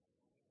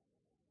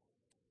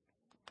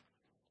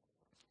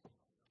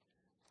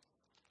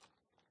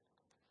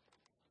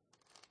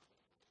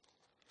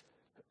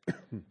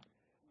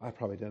 I've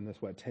probably done this,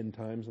 10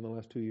 times in the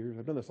last 2 years?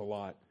 I've done this a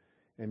lot,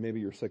 and maybe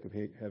you're sick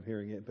of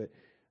hearing it, but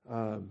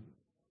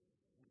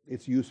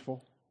it's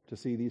useful to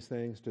see these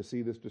things, to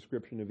see this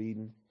description of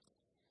Eden.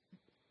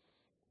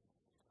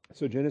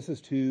 So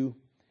Genesis 2,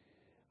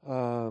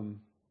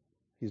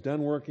 he's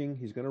done working,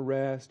 he's going to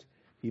rest.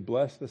 He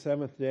blessed the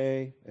seventh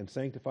day and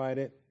sanctified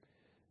it.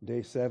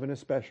 Day 7 is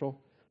special.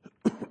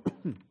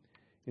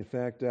 In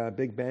fact,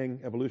 Big Bang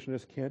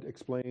evolutionists can't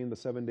explain the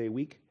 7-day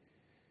week.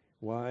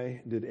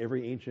 Why did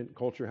every ancient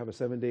culture have a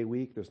 7-day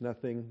week? There's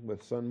nothing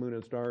with sun, moon,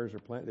 and stars or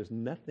planet. There's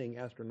nothing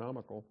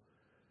astronomical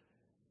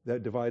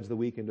that divides the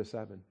week into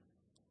 7.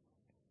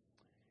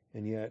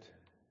 And yet,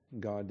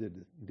 God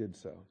did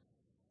so.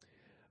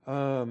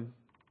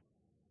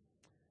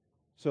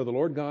 So the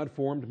Lord God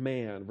formed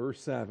man,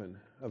 verse 7,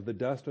 of the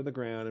dust of the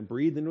ground and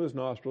breathed into his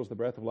nostrils the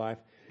breath of life.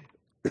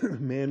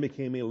 Man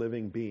became a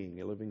living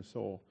being, a living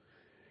soul.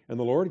 And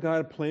the Lord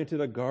God planted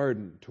a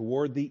garden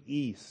toward the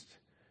east.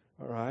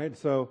 All right,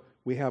 so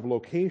we have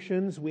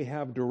locations, we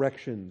have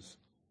directions.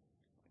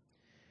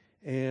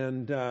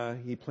 And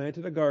he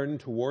planted a garden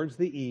towards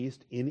the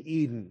east in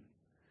Eden.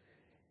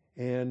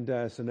 And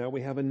so now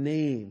we have a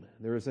name.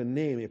 There is a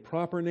name, a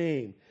proper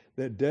name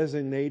that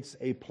designates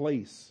a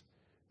place.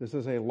 This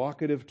is a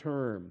locative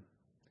term.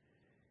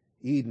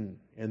 Eden.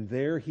 And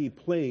there he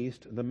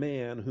placed the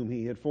man whom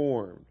he had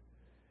formed.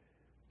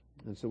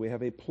 And so we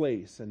have a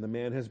place, and the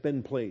man has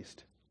been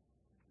placed.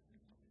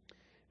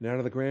 And out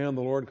of the ground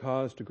the Lord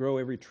caused to grow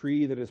every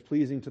tree that is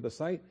pleasing to the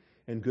sight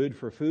and good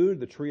for food,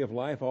 the tree of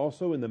life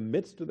also in the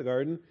midst of the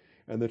garden,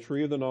 and the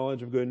tree of the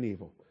knowledge of good and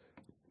evil.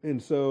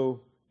 And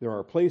so there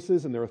are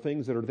places and there are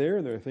things that are there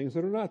and there are things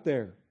that are not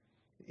there.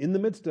 In the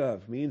midst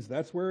of means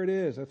that's where it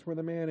is. That's where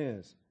the man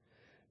is.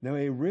 Now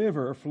a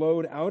river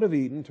flowed out of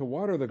Eden to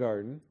water the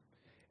garden,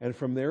 and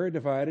from there it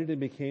divided and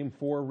became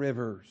 4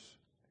 rivers.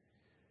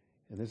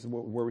 And this is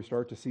where we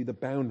start to see the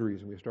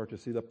boundaries, and we start to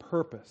see the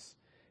purpose,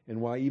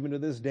 and why even to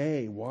this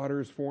day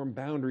waters form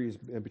boundaries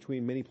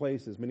between many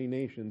places, many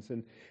nations,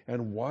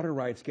 and water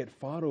rights get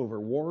fought over.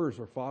 Wars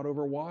are fought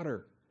over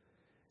water.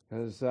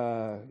 Because,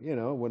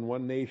 when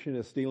one nation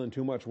is stealing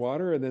too much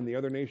water and then the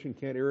other nation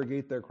can't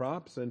irrigate their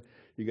crops, and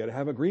you got to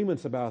have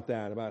agreements about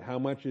that, about how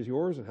much is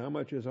yours and how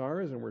much is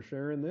ours, and we're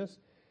sharing this,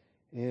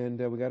 and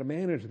we got to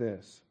manage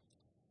this.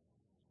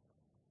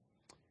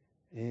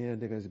 And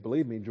because,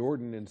 believe me,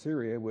 Jordan and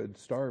Syria would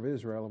starve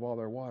Israel of all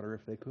their water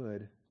if they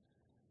could.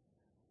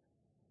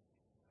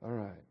 All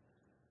right.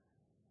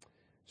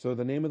 So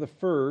the name of the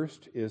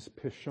first is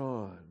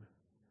Pishon.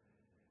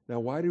 Now,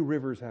 why do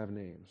rivers have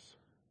names?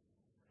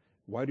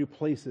 Why do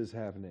places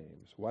have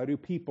names? Why do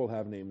people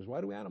have names?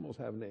 Why do animals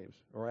have names?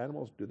 Or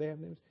animals, do they have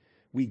names?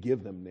 We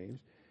give them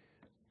names.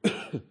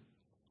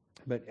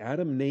 But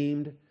Adam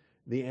named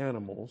the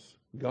animals.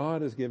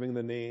 God is giving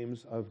the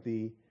names of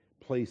the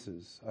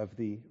places, of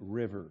the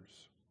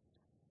rivers.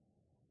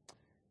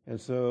 And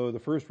so the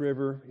first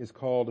river is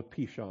called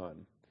Pishon.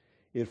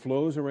 It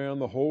flows around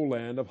the whole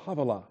land of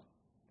Havilah,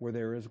 where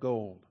there is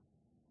gold.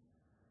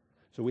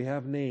 So we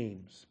have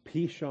names.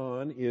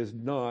 Pishon is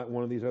not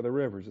one of these other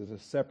rivers. It's a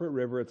separate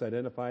river. It's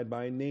identified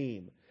by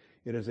name.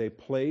 It is a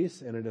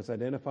place, and it is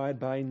identified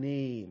by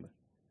name.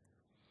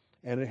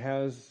 And it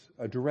has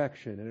a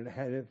direction,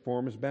 and it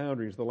forms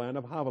boundaries. The land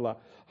of Havilah.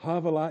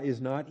 Havilah is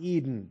not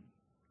Eden.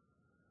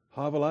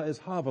 Havilah is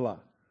Havilah.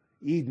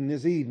 Eden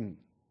is Eden.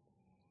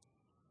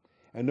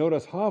 And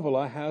notice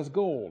Havilah has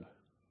gold.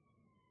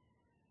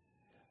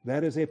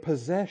 That is a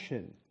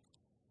possession.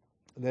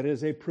 That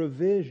is a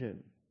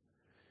provision.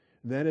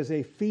 That is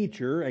a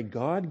feature, a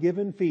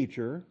God-given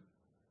feature.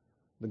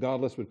 The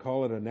godless would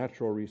call it a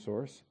natural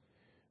resource.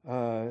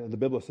 The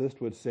biblicist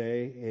would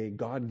say a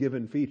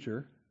God-given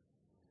feature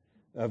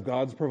of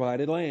God's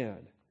provided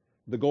land.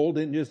 The gold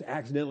didn't just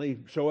accidentally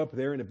show up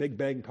there in a big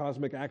bang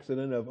cosmic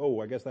accident of,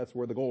 I guess that's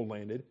where the gold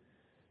landed.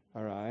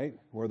 All right,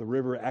 where the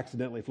river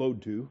accidentally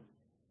flowed to.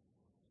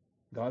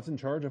 God's in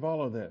charge of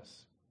all of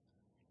this.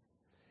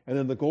 And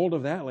then the gold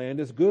of that land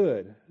is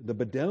good. The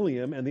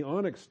bdellium and the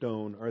onyx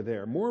stone are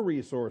there. More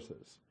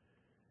resources.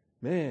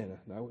 Man,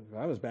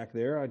 I was back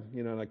there,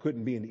 and I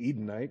couldn't be an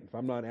Edenite if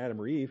I'm not Adam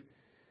or Eve.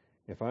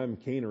 If I'm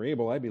Cain or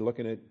Abel, I'd be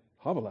looking at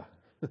Havilah.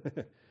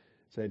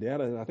 Say,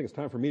 Dad, I think it's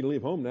time for me to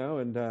leave home now,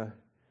 and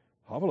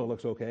Havilah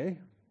looks okay.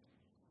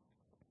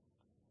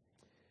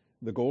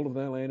 The gold of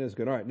that land is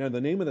good. All right, now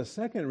the name of the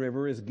second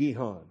river is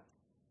Gihon.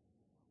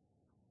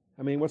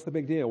 I mean, what's the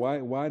big deal?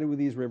 Why do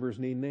these rivers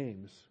need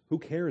names? Who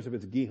cares if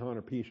it's Gihon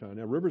or Pishon?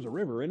 Now, river's a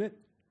river, isn't it?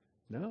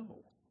 No.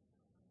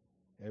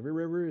 Every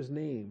river is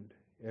named.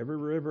 Every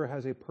river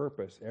has a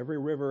purpose. Every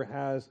river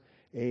has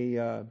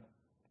a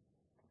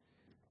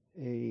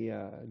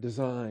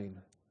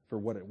design for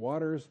what it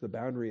waters, the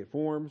boundary it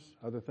forms,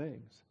 other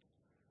things.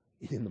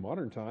 In the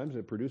modern times,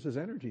 it produces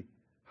energy.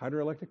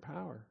 Hydroelectric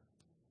power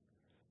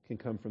can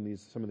come from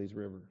some of these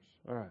rivers.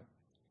 All right.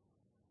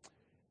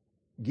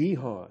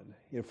 Gihon,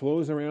 it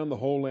flows around the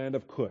whole land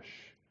of Cush.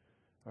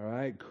 All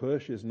right,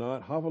 Cush is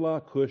not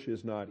Havilah, Cush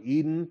is not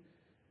Eden.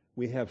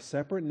 We have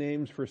separate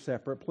names for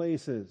separate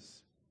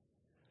places.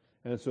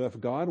 And so if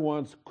God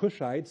wants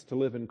Cushites to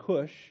live in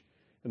Cush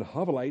and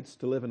Havilites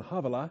to live in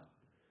Havilah,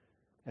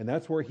 and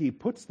that's where he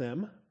puts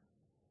them,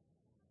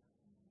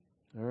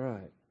 all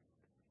right.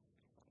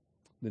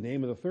 The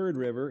name of the third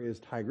river is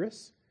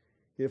Tigris.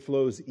 It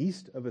flows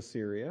east of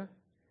Assyria.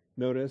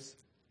 Notice,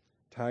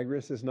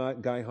 Tigris is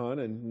not Gihon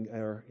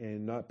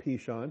and not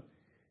Pishon.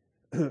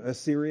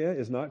 Assyria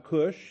is not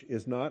Cush,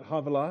 is not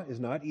Havilah, is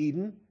not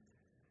Eden.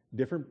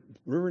 Different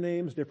river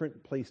names,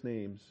 different place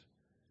names.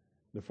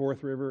 The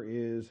fourth river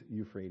is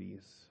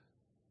Euphrates.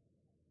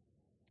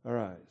 All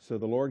right, so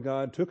the Lord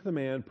God took the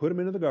man, put him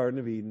into the Garden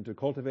of Eden to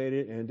cultivate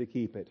it and to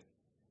keep it.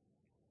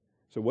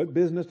 So what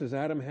business does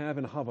Adam have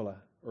in Havilah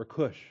or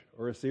Cush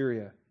or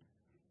Assyria?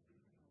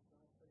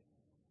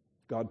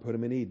 God put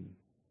him in Eden.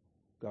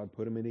 God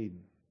put him in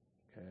Eden.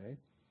 Okay?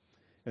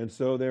 And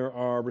so there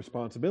are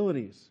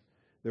responsibilities.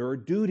 There are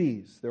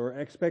duties. There are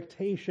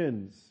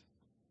expectations.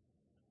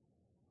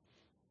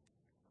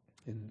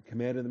 And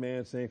commanded the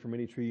man, saying, from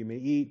any tree you may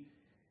eat,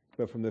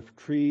 but from the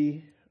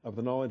tree of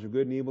the knowledge of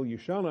good and evil you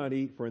shall not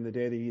eat, for in the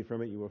day that you eat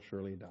from it you will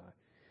surely die.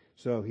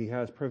 So he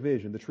has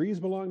provision. The trees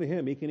belong to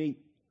him. He can eat.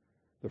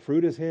 The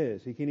fruit is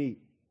his. He can eat.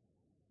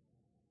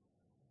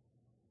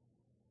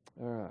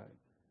 All right.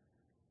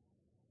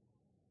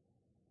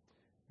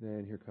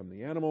 Then here come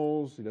the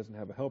animals. He doesn't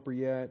have a helper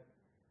yet.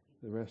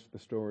 The rest of the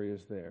story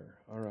is there.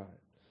 All right.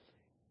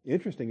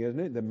 Interesting, isn't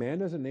it? The man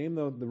doesn't name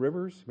the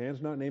rivers.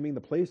 Man's not naming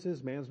the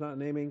places. Man's not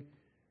naming.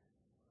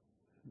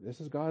 This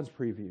is God's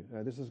preview.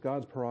 This is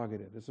God's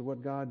prerogative. This is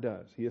what God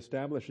does. He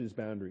establishes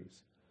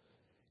boundaries.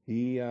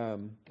 He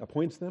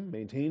appoints them,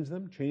 maintains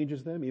them,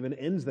 changes them, even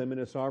ends them in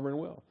His sovereign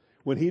will.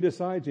 When He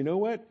decides, you know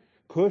what?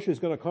 Cush is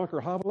going to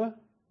conquer Havilah,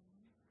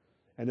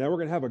 and now we're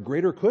going to have a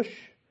greater Cush,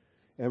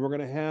 and we're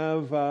going to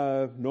have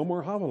no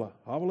more Havilah.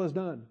 Havilah is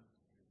done,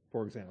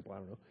 for example. I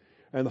don't know.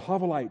 And the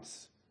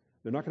Havilites,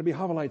 they're not going to be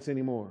Havilites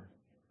anymore.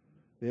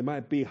 They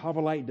might be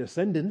Havilite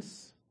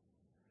descendants,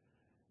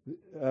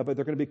 but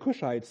they're going to be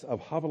Cushites of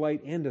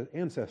Havilite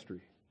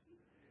ancestry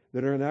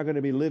that are now going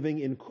to be living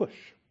in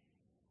Cush,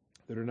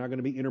 that are now going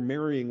to be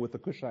intermarrying with the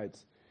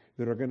Cushites,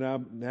 that are going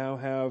to now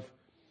have,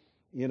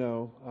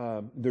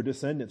 their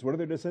descendants. What are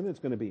their descendants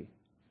going to be?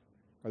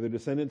 Are their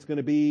descendants going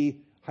to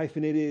be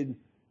hyphenated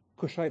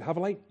Cushite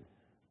Havilite?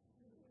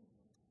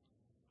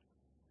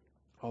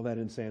 All that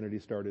insanity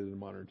started in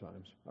modern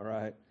times. All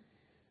right,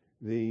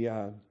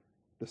 the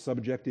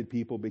subjected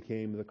people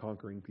became the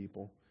conquering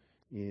people.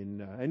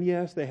 And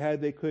yes,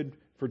 they could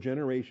for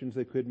generations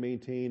they could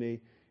maintain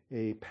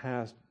a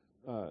past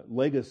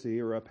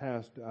legacy or a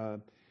past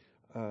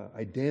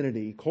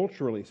identity,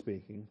 culturally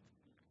speaking.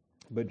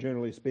 But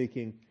generally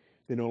speaking,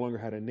 they no longer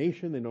had a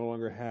nation. They no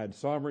longer had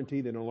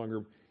sovereignty. They no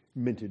longer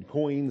minted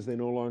coins. They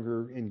no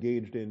longer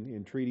engaged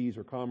in treaties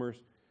or commerce.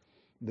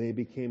 They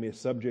became a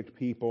subject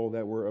people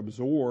that were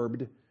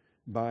absorbed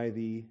by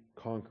the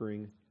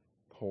conquering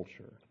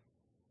culture.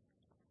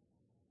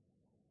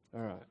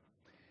 All right.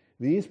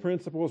 These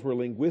principles were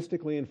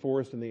linguistically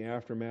enforced in the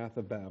aftermath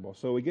of Babel.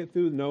 So we get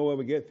through Noah,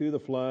 we get through the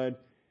flood,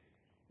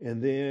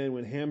 and then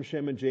when Ham,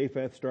 Shem, and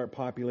Japheth start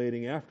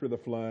populating after the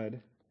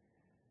flood,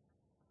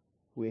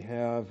 we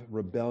have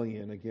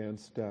rebellion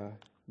against the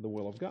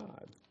will of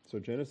God. So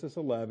Genesis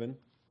 11.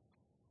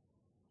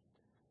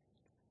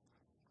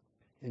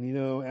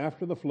 And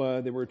after the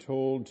flood, they were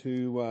told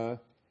to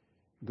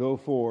go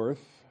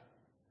forth,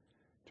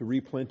 to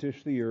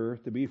replenish the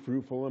earth, to be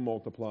fruitful and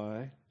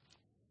multiply.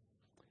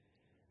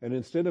 And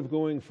instead of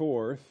going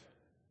forth,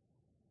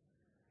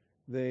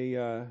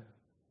 they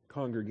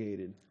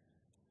congregated.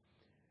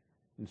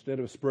 Instead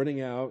of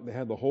spreading out, they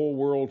had the whole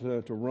world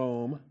to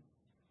roam.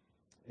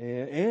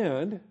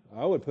 And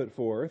I would put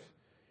forth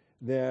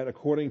that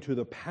according to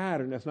the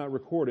pattern, that's not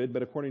recorded,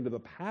 but according to the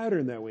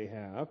pattern that we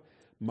have,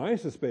 my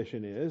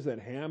suspicion is that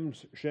Ham,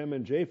 Shem,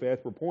 and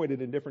Japheth were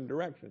pointed in different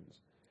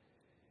directions.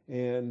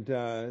 And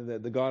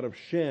that the God of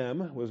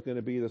Shem was going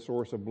to be the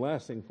source of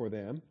blessing for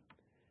them.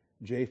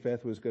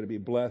 Japheth was going to be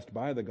blessed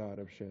by the God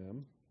of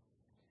Shem.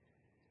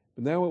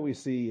 But now what we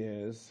see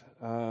is,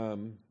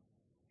 and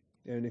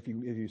if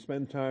you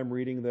spend time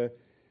reading the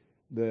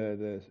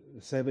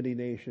 70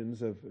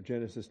 nations of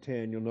Genesis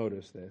 10, you'll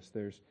notice this.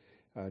 There's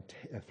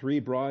 3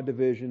 broad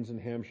divisions in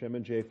Ham, Shem,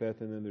 and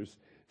Japheth, and then there's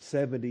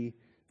 70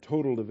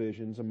 total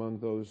divisions among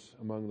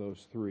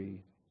those 3.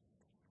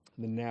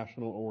 The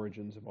national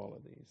origins of all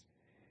of these.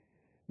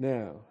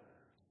 Now,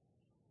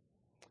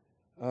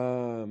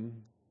 I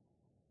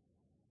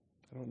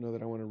don't know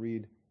that I want to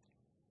read.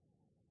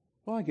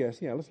 Well, I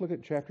guess, yeah, let's look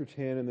at chapter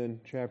 10 and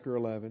then chapter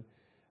 11.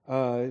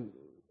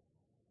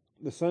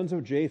 The sons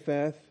of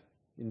Japheth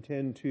in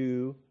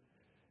 10:2,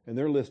 and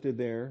they're listed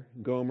there: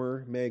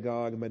 Gomer,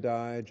 Magog,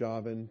 Madai,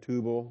 Javan,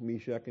 Tubal,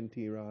 Meshach, and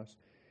Tiras.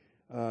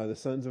 The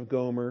sons of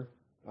Gomer,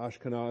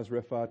 Ashkenaz,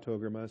 Rephath,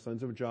 Togarmah.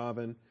 Sons of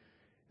Javan,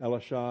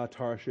 Elishah,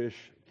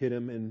 Tarshish,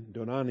 Kittim, and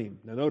Dodanim.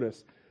 Now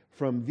notice,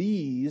 from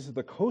these,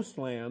 the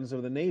coastlands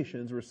of the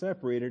nations were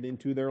separated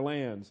into their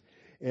lands,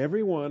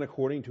 every one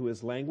according to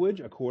his language,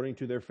 according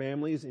to their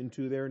families,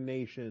 into their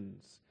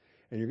nations.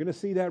 And you're going to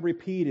see that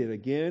repeated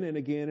again and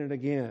again and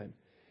again.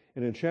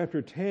 And in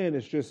chapter 10,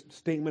 it's just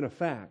statement of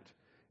fact.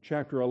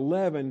 Chapter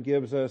 11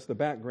 gives us the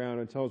background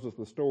and tells us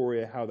the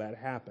story of how that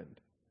happened.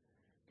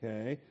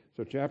 Okay?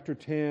 So chapter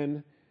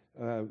 10,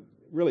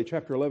 really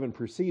chapter 11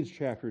 precedes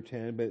chapter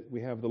 10, but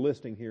we have the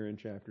listing here in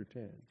chapter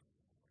 10.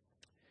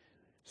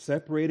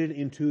 Separated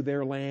into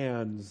their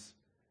lands.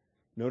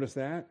 Notice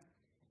that?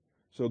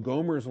 So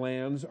Gomer's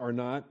lands are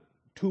not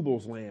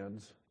Tubal's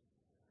lands.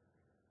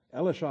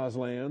 Elishah's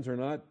lands are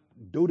not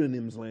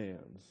Dodanim's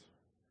lands.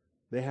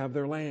 They have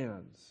their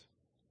lands.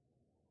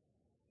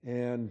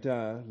 And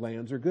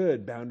lands are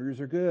good. Boundaries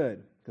are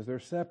good because they're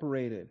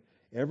separated.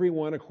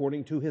 Everyone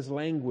according to his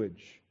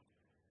language.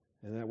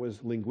 And that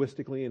was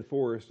linguistically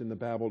enforced in the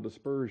Babel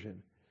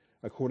dispersion.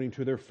 According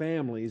to their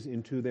families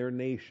into their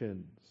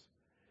nations.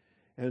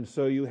 And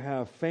so you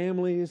have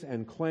families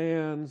and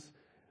clans,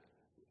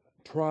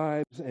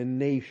 tribes and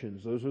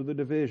nations. Those are the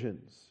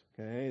divisions.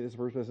 Okay, this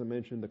verse doesn't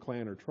mention the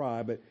clan or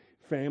tribe, but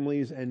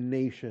families and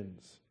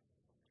nations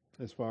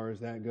as far as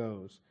that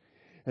goes.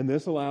 And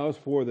this allows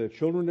for the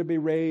children to be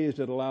raised.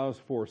 It allows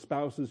for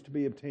spouses to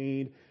be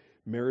obtained,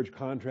 marriage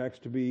contracts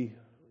to be,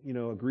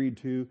 agreed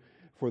to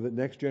for the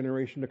next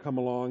generation to come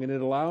along. And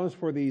it allows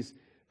for these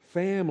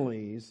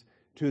families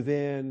to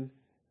then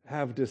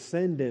have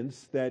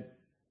descendants that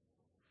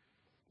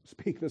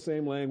speak the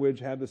same language,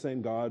 have the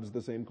same gods,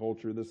 the same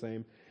culture, the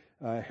same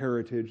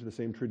heritage, the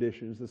same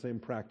traditions, the same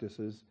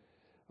practices,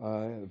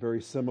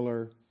 very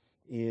similar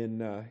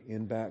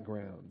in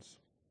backgrounds.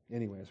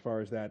 Anyway, as far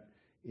as that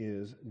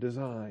is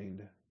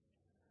designed.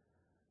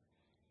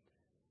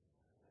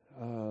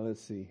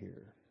 Let's see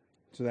here.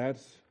 So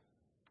that's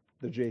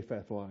the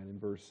Japheth line in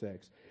verse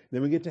 6.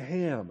 Then we get to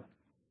Ham.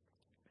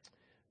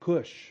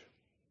 Cush.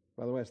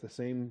 By the way, it's the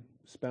same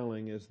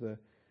spelling as the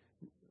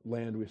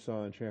land we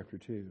saw in chapter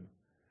 2.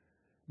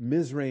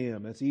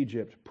 Mizraim, that's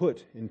Egypt.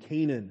 Put in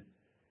Canaan.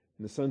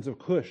 And the sons of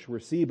Cush were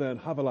Seba and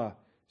Havilah.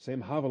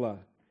 Same Havilah.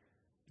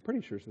 I'm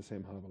pretty sure it's the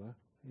same Havilah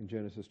in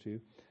Genesis 2.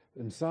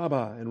 And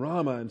Saba and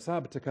Ramah and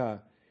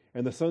Sabtaka.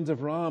 And the sons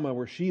of Ramah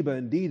were Sheba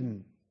and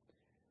Dedan.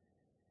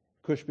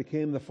 Cush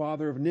became the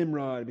father of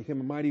Nimrod,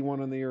 became a mighty one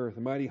on the earth,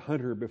 a mighty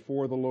hunter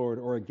before the Lord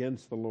or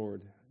against the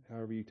Lord,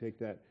 however you take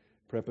that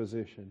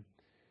preposition.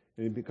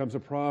 And he becomes a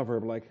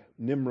proverb like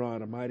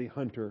Nimrod, a mighty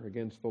hunter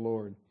against the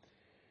Lord.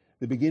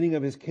 The beginning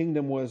of his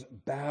kingdom was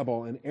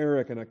Babel and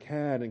Erech and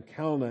Akkad and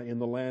Calneh in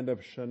the land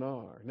of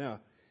Shinar. Now,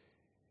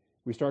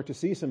 we start to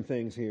see some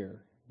things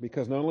here,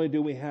 because not only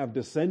do we have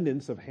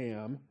descendants of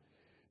Ham,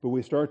 but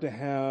we start to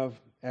have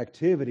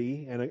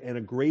activity and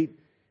a great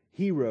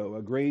hero,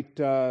 a great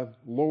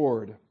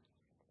Lord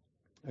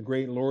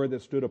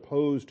that stood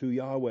opposed to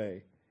Yahweh.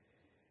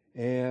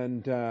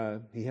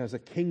 And he has a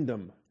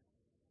kingdom.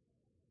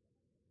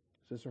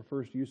 Is this our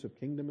first use of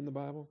kingdom in the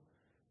Bible?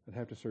 I'd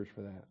have to search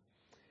for that.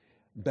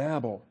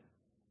 Babel,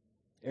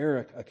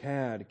 Erech,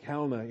 Akkad,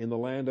 Calneh in the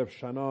land of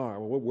Shinar.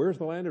 Well, where's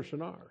the land of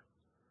Shinar?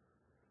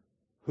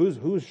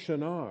 Who's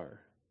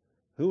Shinar?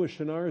 Who was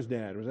Shinar's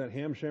dad? Was that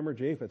Ham, Shem, or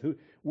Japheth?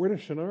 Where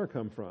does Shinar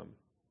come from?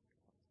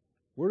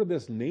 Where did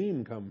this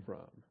name come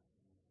from?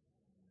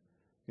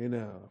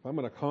 If I'm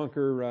going to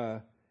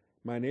conquer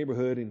my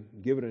neighborhood and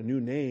give it a new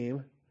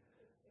name,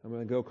 I'm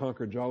going to go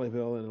conquer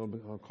Jollyville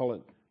and I'll call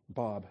it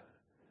Bob.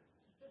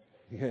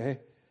 Okay?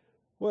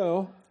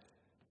 Well,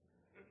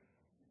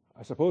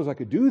 I suppose I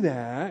could do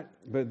that,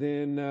 but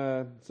then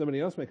somebody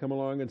else may come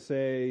along and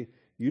say,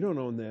 you don't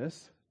own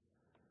this.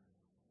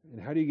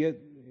 And who do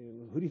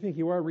you think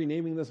you are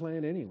renaming this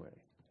land anyway?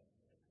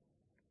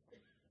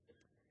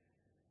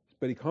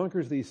 But he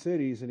conquers these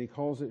cities and he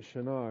calls it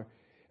Shinar.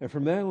 And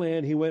from that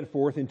land he went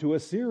forth into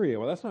Assyria.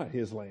 Well, that's not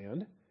his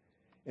land.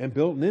 And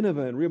built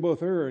Nineveh and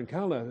Reboth-ur and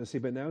Calah. See,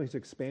 but now he's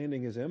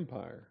expanding his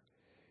empire.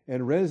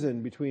 And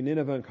Rezin between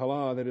Nineveh and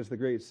Calah, that is the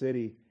great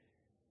city.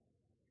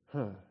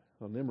 Well,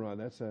 Nimrod,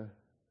 that's a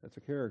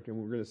character,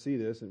 and we're going to see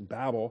this. And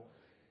Babel,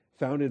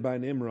 founded by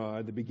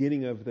Nimrod, the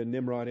beginning of the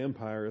Nimrod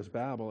empire is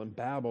Babel, and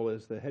Babel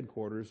is the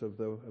headquarters of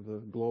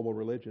the global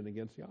religion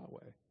against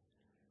Yahweh.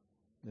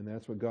 And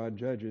that's what God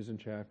judges in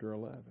chapter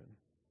 11.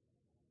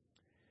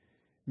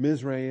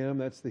 Mizraim,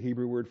 that's the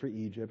Hebrew word for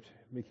Egypt,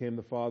 became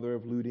the father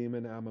of Ludim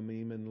and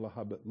Amamim and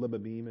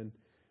Libabim. And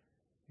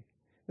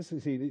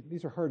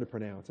these are hard to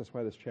pronounce. That's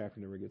why this chapter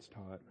never gets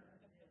taught.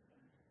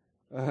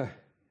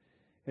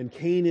 And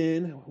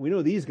Canaan, we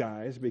know these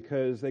guys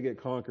because they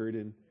get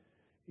conquered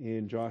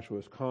in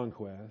Joshua's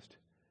conquest.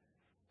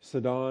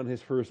 Sidon,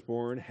 his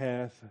firstborn,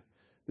 Heth,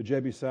 the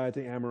Jebusite,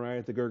 the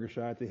Amorite, the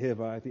Girgashite, the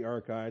Hivite, the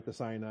Arkite, the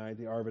Sinite,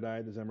 the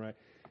Arvadite, the Zemarite.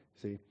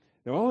 See,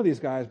 now all of these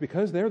guys,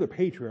 because they're the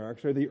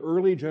patriarchs, they're the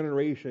early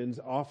generations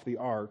off the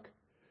ark.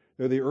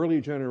 They're the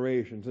early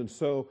generations. And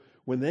so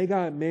when they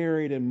got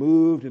married and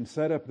moved and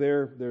set up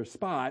their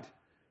spot,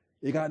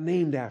 it got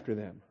named after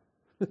them.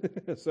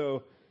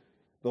 So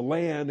the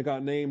land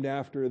got named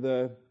after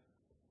the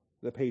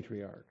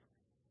patriarch.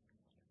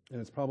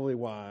 And it's probably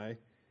why,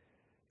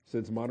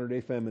 since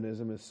modern-day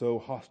feminism is so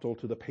hostile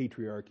to the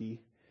patriarchy,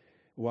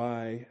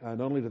 why not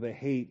only do they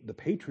hate the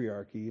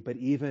patriarchy, but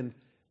even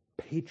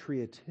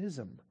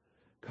patriotism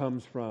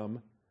comes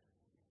from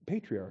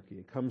patriarchy.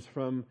 It comes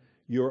from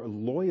your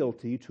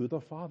loyalty to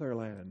the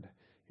fatherland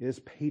is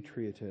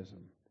patriotism.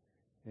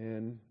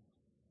 And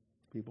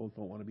people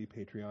don't want to be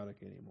patriotic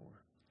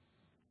anymore.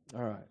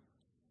 All right.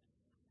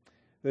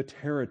 The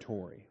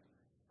territory.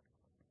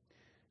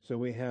 So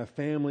we have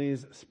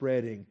families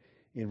spreading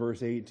in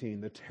verse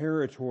 18. The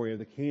territory of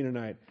the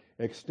Canaanite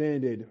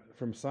extended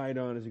from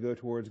Sidon as you go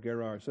towards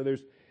Gerar. So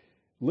there's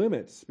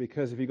limits,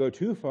 because if you go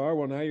too far,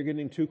 well, now you're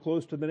getting too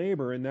close to the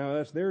neighbor, and now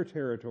that's their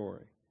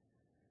territory.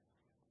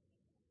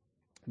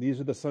 These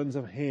are the sons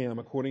of Ham,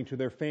 according to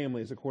their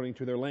families, according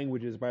to their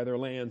languages, by their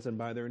lands and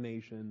by their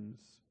nations.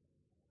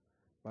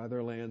 By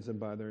their lands and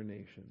by their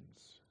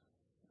nations.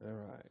 All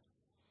right.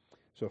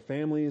 So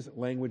families,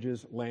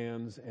 languages,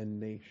 lands, and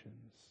nations.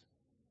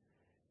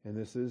 And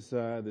this is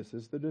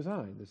the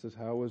design. This is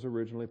how it was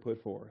originally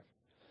put forth.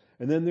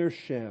 And then there's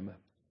Shem,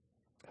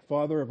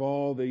 father of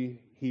all the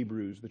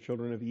Hebrews, the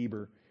children of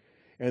Eber,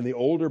 and the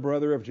older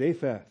brother of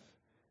Japheth.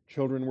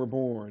 Children were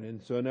born,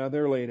 and so now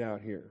they're laid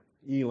out here.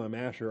 Elam,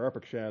 Asher,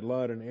 Arpachshad,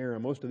 Lud, and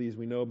Aram. Most of these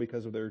we know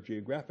because of their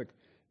geographic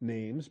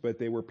names, but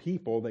they were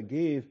people that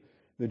gave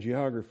the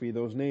geography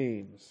those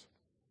names.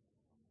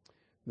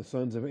 The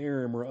sons of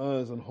Aram were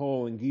Uz and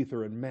Hul and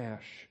Gether and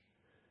Mash.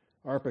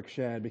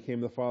 Arpachshad became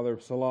the father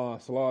of Salah.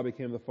 Salah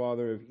became the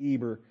father of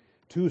Eber.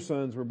 2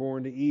 sons were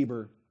born to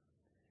Eber.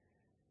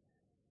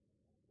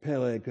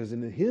 Peleg, because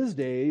in his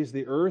days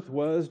the earth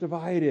was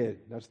divided.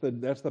 That's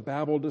the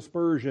Babel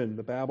dispersion,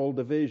 the Babel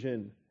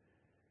division.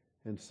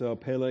 And so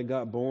Peleg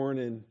got born,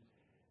 and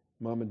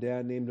mom and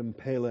dad named him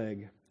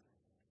Peleg.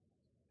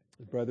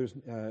 His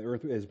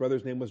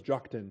brother's name was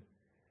Joktan.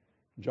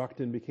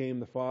 Joktan became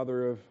the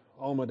father of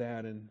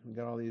Almadad, and we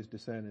got all these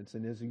descendants.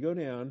 And as you go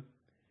down,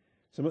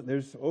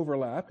 there's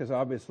overlap, because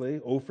obviously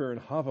Ophir and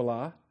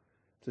Havilah,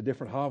 it's a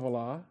different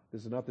Havilah.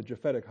 This is not the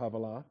Japhetic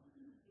Havilah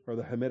or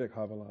the Hamitic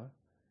Havilah.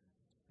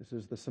 This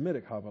is the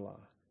Semitic Havilah.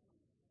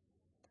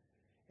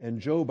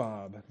 And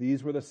Jobab,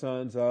 these were the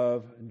sons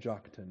of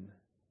Joktan.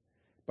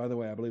 By the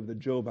way, I believe that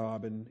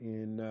Jobab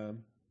in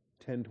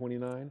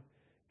 1029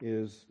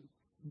 is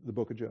the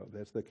book of Job.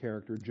 That's the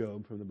character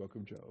Job from the book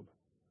of Job.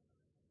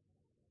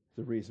 It's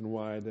the reason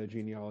why the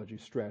genealogy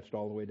stretched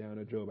all the way down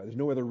to Jobab. There's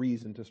no other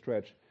reason to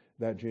stretch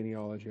that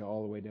genealogy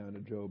all the way down to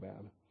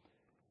Jobab,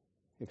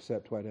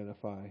 except to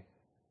identify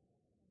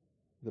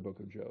the book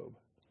of Job.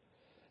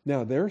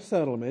 Now, their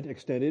settlement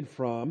extended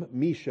from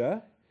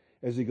Mesha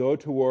as you go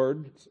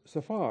towards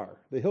Sephar,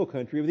 the hill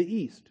country of the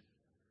east.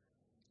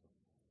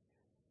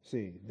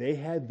 See, they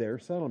had their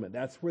settlement.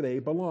 That's where they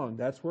belonged.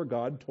 That's where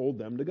God told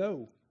them to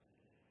go.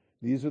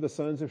 These are the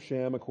sons of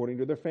Shem according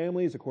to their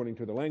families, according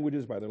to their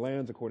languages, by their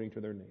lands, according to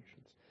their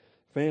nations.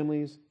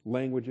 Families,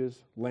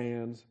 languages,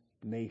 lands,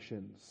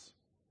 nations.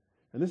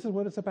 And this is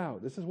what it's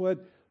about. This is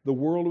what the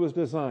world was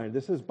designed.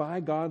 This is by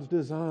God's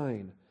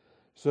design,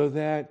 so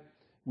that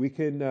we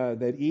can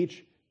that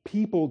each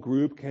people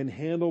group can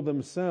handle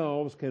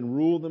themselves, can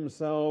rule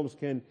themselves,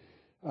 can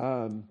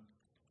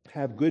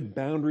have good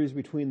boundaries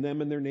between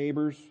them and their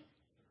neighbors.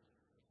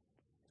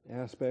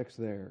 Aspects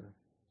there.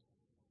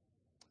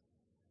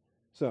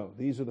 So,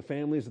 these are the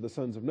families of the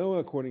sons of Noah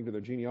according to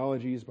their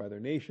genealogies by their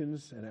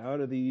nations, and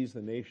out of these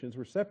the nations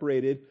were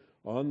separated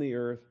on the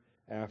earth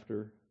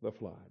after the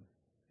flood.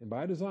 And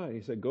by design,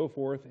 he said, go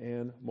forth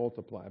and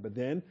multiply. But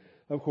then,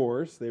 of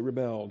course, they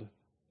rebelled.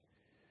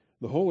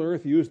 The whole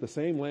earth used the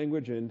same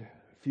language and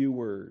few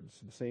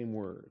words, the same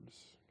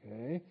words.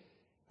 Okay?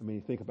 I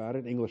mean, think about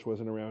it. English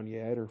wasn't around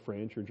yet, or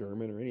French, or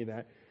German, or any of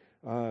that.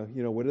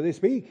 What do they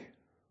speak?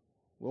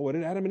 Well, what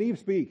did Adam and Eve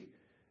speak?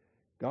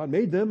 God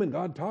made them, and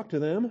God talked to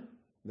them.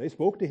 They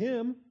spoke to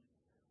Him.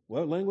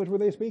 What language were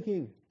they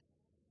speaking?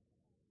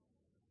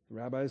 The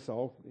rabbis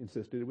all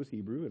insisted it was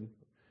Hebrew, and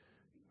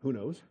who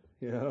knows,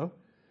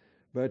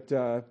 But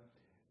to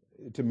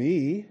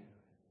me,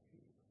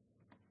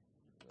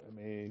 I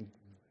mean,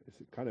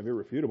 it's kind of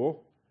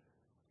irrefutable.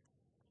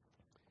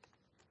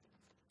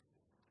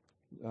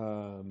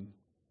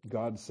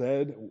 God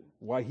said,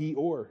 "Wahi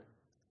or,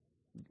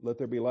 let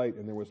there be light,"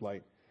 and there was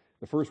light.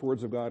 The first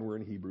words of God were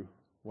in Hebrew.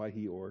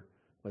 Wahi or,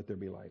 let there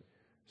be light.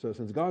 So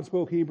since God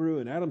spoke Hebrew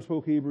and Adam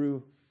spoke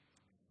Hebrew,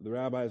 the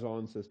rabbis all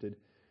insisted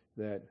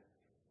that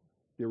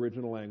the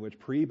original language,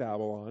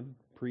 pre-Babylon,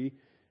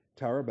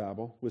 pre-Tower of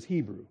Babel, was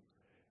Hebrew.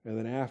 And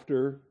then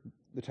after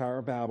the Tower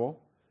of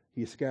Babel,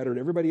 he scattered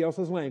everybody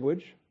else's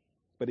language,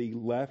 but he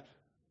left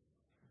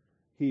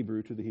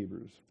Hebrew to the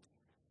Hebrews.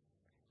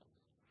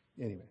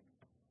 Anyway.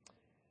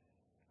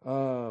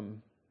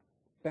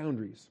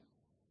 Boundaries.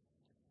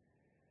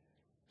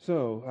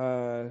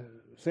 So,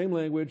 same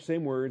language,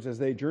 same words. As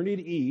they journeyed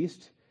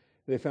east,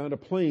 they found a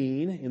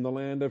plain in the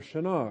land of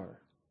Shinar.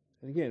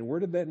 And again, where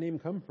did that name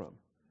come from?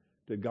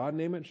 Did God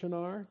name it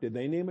Shinar? Did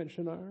they name it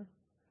Shinar?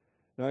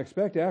 Now, I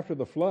expect after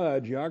the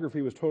flood,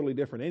 geography was totally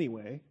different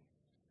anyway.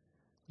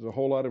 There's a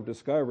whole lot of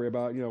discovery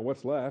about,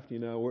 what's left.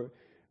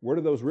 Where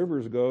do those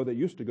rivers go that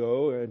used to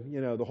go?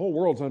 And, the whole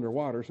world's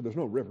underwater, so there's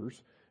no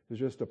rivers. There's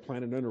just a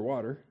planet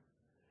underwater.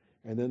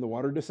 And then the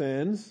water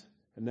descends,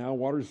 and now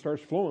water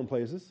starts flowing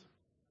places.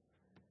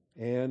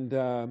 And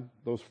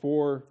those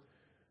four,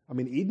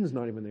 Eden's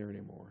not even there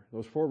anymore.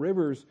 Those 4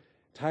 rivers,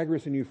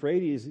 Tigris and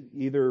Euphrates,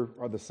 either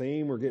are the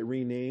same or get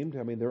renamed.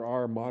 There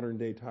are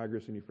modern-day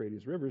Tigris and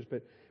Euphrates rivers,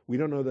 but we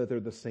don't know that they're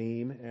the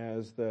same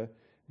as the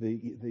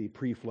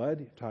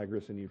pre-flood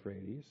Tigris and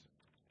Euphrates.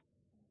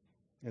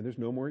 And there's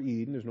no more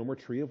Eden. There's no more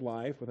tree of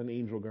life with an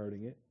angel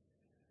guarding it.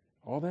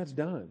 All that's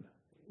done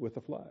with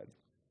the flood.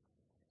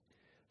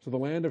 So the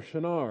land of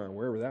Shinar,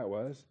 wherever that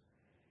was,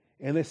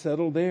 and they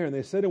settled there, and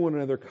they said to one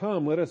another,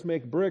 "Come, let us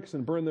make bricks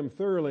and burn them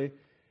thoroughly."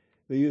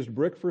 They used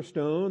brick for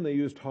stone. They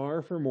used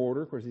tar for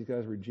mortar. Of course, these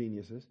guys were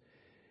geniuses.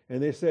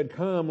 And they said,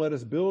 "Come, let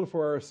us build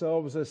for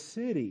ourselves a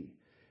city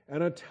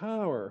and a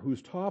tower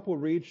whose top will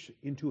reach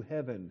into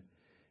heaven,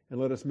 and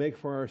let us make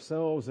for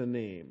ourselves a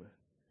name.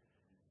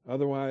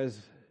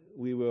 Otherwise,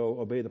 we will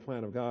obey the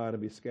plan of God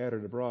and be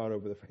scattered abroad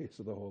over the face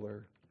of the whole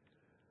earth."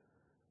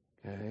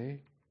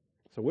 Okay?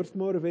 So what's the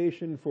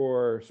motivation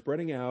for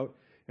spreading out,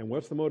 and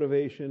what's the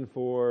motivation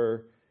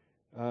for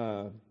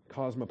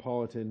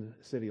cosmopolitan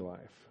city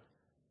life?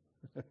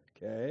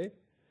 Okay?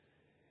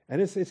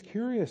 And it's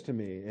curious to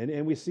me.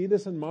 And we see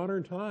this in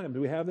modern times.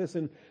 We have this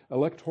in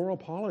electoral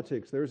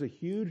politics. There's a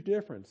huge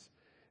difference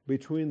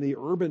between the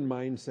urban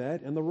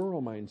mindset and the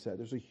rural mindset.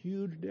 There's a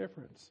huge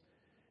difference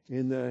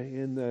in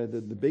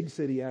the big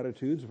city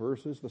attitudes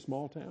versus the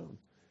small town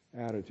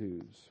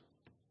attitudes.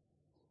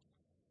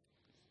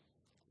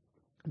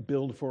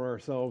 Build for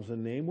ourselves a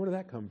name. Where did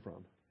that come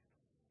from?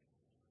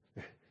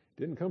 It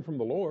didn't come from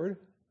the Lord.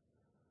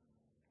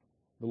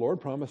 The Lord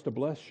promised to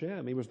bless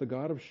Shem. He was the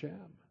God of Shem.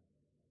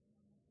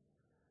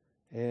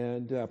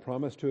 And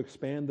promised to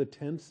expand the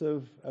tents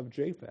of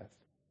Japheth.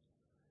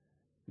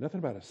 Nothing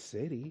about a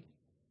city.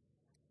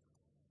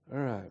 All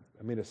right.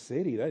 I mean, a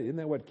city. Isn't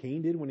that what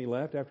Cain did when he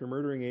left after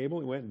murdering Abel?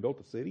 He went and built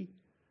a city.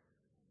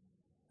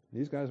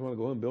 These guys want to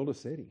go and build a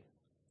city.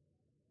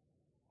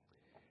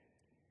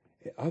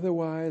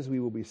 Otherwise, we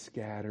will be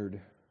scattered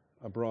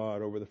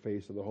abroad over the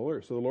face of the whole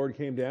earth. So the Lord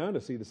came down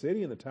to see the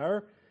city and the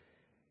tower.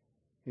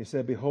 He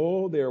said,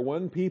 behold, they are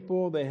one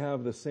people. They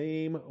have the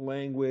same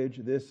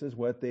language. This is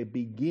what they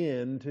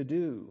begin to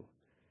do.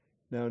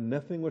 Now,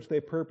 nothing which they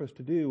purpose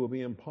to do will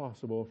be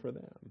impossible for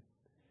them.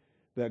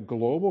 That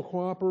global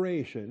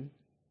cooperation,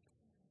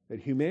 that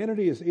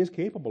humanity is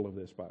capable of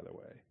this, by the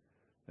way.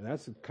 And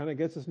that's kind of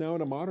gets us now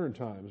into modern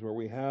times where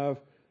we have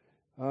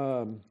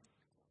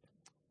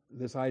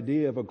this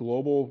idea of a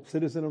global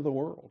citizen of the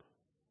world.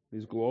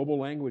 These global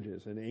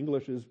languages. And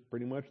English is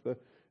pretty much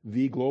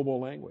the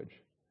global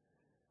language.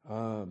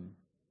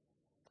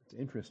 It's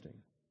interesting.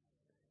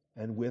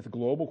 And with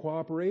global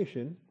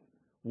cooperation,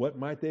 what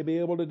might they be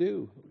able to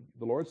do?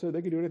 The Lord said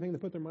they could do anything they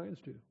put their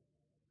minds to.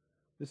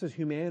 This is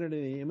humanity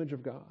in the image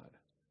of God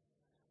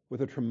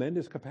with a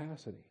tremendous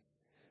capacity.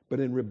 But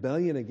in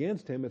rebellion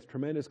against Him, it's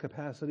tremendous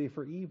capacity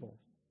for evil.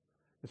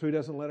 And so He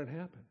doesn't let it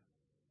happen.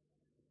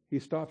 He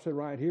stops it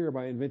right here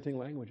by inventing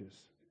languages.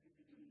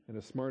 And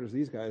as smart as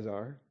these guys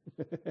are,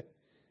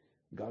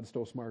 God's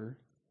still smarter.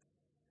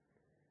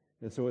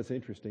 And so it's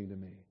interesting to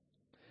me.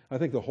 I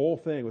think the whole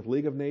thing with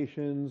League of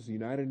Nations,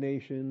 United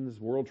Nations,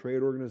 World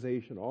Trade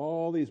Organization,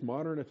 all these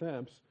modern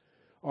attempts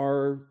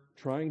are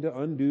trying to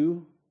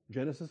undo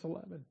Genesis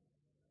 11.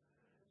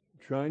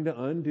 Trying to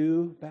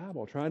undo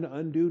Babel. Trying to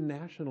undo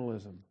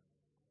nationalism.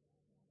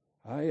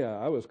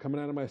 I was coming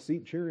out of my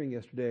seat cheering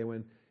yesterday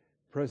when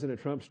President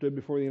Trump stood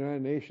before the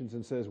United Nations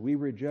and says, we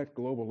reject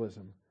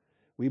globalism.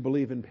 We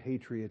believe in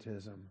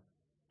patriotism.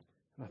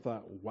 And I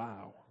thought,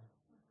 wow.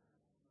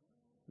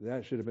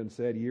 That should have been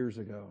said years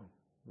ago.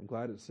 I'm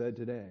glad it's said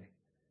today.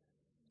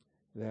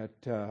 That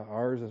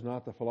ours is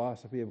not the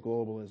philosophy of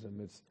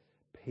globalism, it's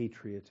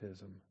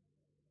patriotism.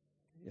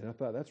 And I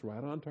thought, that's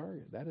right on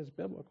target. That is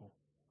biblical.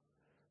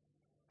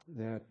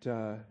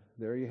 That,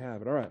 there you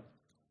have it. All right.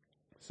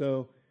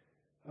 So,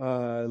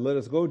 let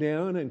us go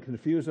down and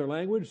confuse their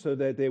language so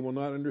that they will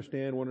not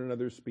understand one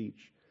another's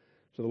speech.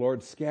 So the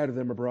Lord scattered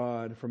them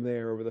abroad from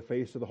there over the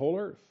face of the whole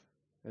earth.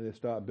 And they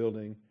stopped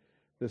building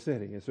the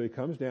city. And so He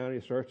comes down and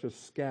He starts to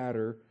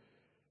scatter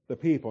the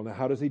people. Now,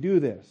 how does He do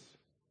this?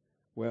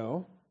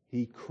 Well,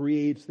 He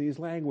creates these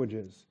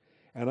languages.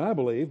 And I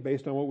believe,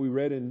 based on what we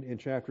read in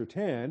chapter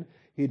 10,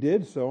 He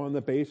did so on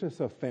the basis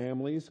of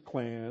families,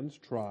 clans,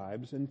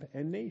 tribes,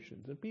 and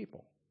nations and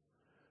people.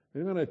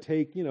 They're going to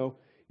take,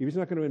 He's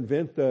not going to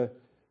invent the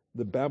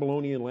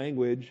Babylonian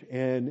language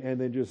and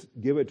then just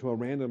give it to a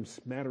random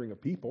smattering of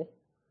people.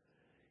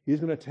 He's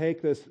going to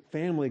take this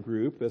family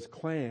group, this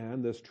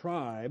clan, this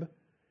tribe,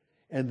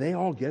 and they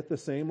all get the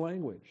same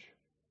language.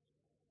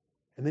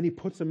 And then He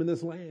puts them in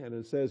this land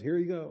and says, here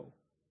you go.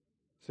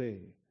 See,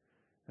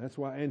 that's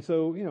why. And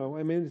so,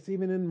 it's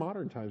even in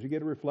modern times. You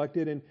get it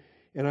reflected.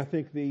 And I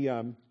think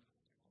the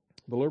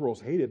liberals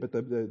hate it, but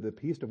the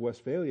Peace of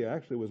Westphalia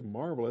actually was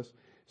marvelous,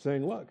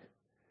 saying, look,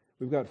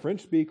 we've got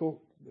French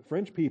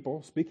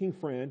people speaking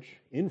French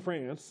in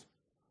France.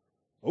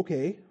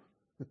 Okay.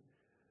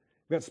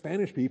 We've got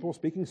Spanish people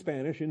speaking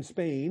Spanish in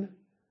Spain.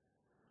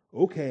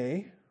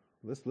 Okay.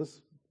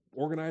 Let's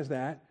organize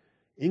that.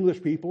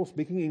 English people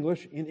speaking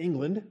English in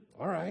England.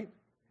 All right.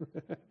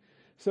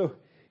 So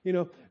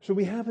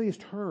we have these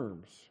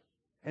terms.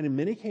 And in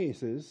many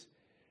cases,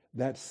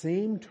 that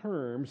same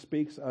term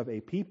speaks of a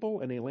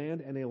people and a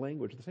land and a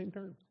language. The same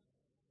term.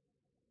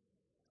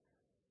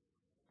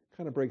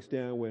 Kind of breaks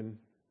down when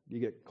you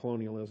get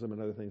colonialism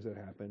and other things that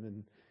happen.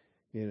 And,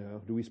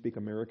 do we speak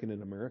American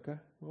in America?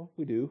 Well,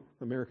 we do.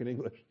 American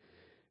English.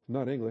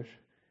 Not English,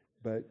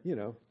 but,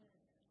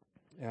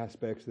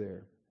 aspects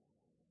there.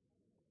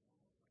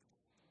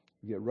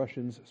 You get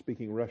Russians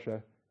speaking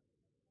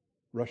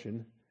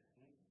Russian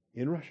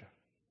in Russia.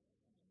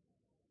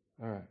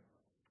 All right.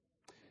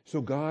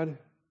 So God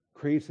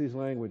creates these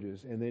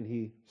languages and then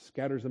He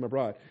scatters them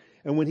abroad.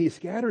 And when He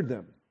scattered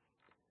them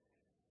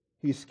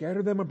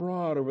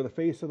abroad over the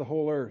face of the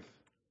whole earth.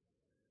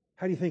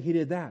 How do you think He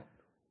did that?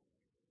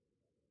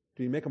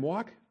 Did He make them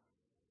walk?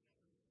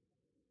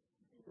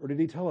 Or did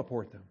He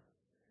teleport them?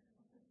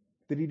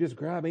 Did He just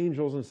grab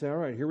angels and say, all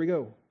right, here we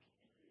go?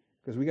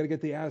 Because we got to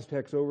get the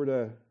Aztecs over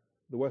to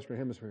the Western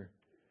Hemisphere.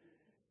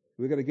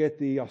 We got to get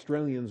the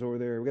Australians over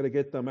there. We got to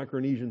get the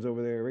Micronesians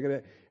over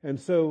there. And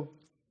so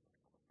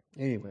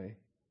Anyway,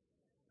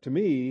 to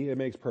me, it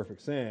makes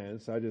perfect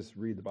sense. I just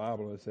read the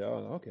Bible and say,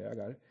 oh, okay, I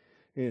got it.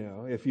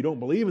 If you don't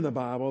believe in the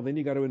Bible, then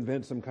you got to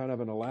invent some kind of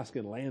an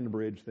Alaskan land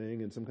bridge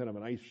thing and some kind of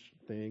an ice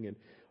thing and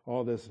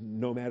all this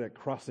nomadic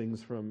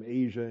crossings from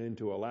Asia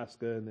into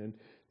Alaska, and then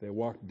they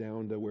walked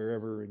down to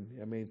wherever. And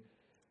I mean,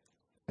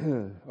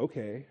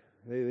 okay,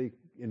 they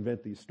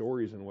invent these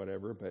stories and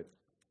whatever, but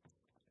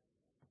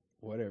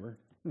whatever.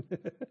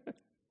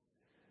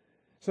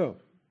 So,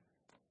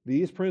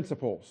 these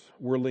principles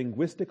were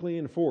linguistically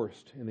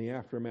enforced in the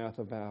aftermath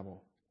of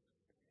Babel.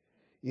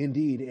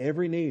 Indeed,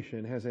 every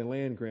nation has a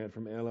land grant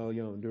from El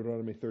Elyon,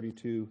 Deuteronomy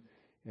 32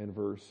 and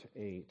verse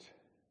 8.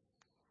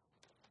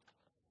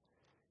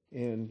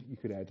 And you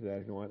could add to that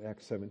if you want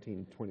Acts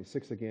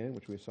 17:26 again,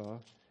 which we saw.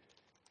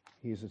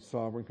 He's in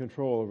sovereign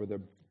control over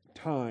the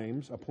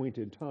times,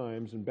 appointed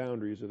times and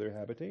boundaries of their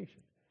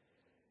habitation.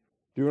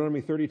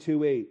 Deuteronomy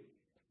 32:8,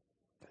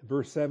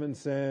 verse 7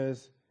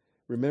 says,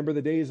 remember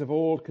the days of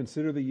old,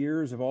 consider the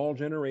years of all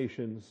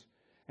generations.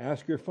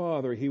 Ask your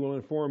father, he will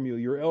inform you.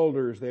 Your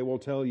elders, they will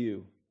tell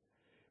you.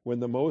 When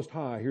the Most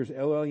High, here's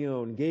El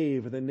Elyon,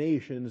 gave the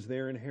nations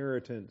their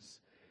inheritance,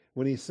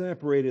 when he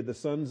separated the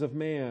sons of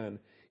man,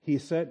 he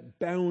set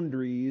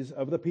boundaries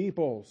of the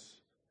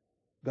peoples.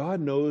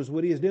 God knows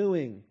what he's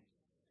doing.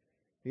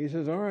 He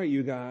says, all right,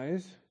 you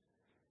guys,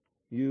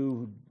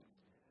 you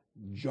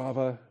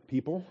Java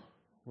people.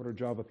 What are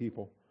Java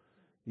people?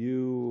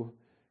 You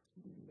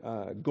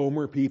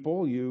Gomer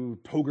people, you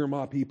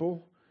Togarmah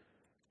people.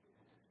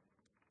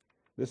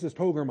 This is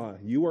Togarmah.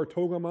 You are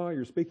Togarmah.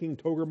 You're speaking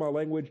Togarmah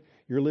language.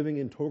 You're living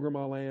in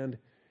Togarmah land.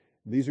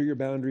 These are your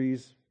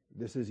boundaries.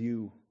 This is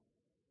you.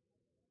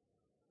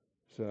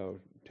 So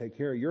take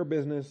care of your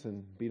business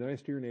and be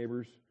nice to your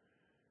neighbors.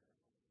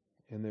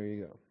 And there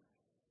you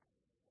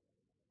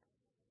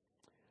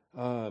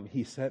go.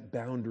 He set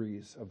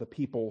boundaries of the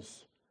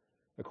peoples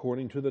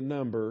according to the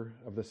number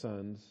of the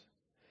sons.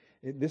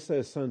 This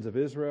says sons of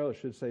Israel. It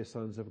should say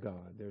sons of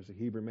God. There's a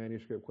Hebrew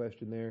manuscript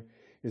question there.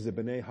 Is it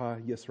B'nai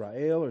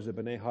Ha-Yisrael or is it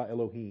B'nai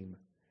Ha-Elohim?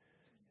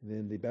 And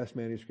then the best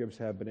manuscripts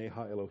have B'nai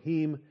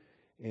Ha-Elohim,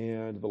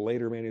 and the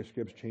later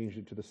manuscripts changed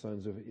it to the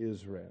sons of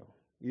Israel.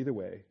 Either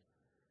way,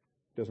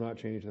 does not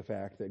change the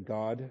fact that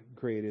God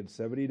created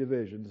 70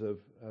 divisions of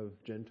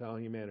Gentile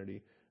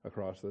humanity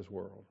across this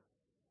world.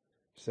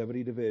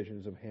 70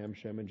 divisions of Ham,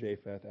 Shem, and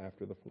Japheth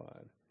after the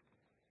flood.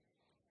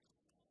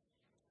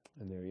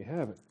 And there you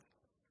have it.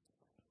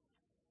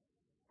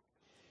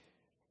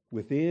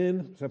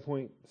 Within,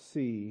 subpoint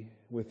C,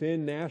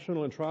 within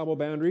national and tribal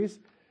boundaries,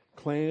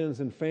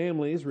 clans and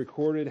families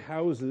recorded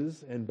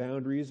houses and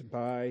boundaries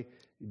by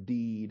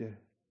deed.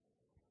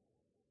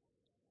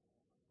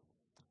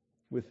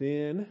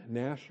 Within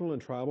national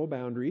and tribal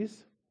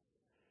boundaries,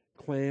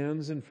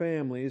 clans and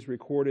families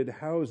recorded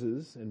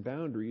houses and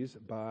boundaries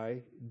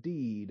by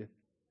deed.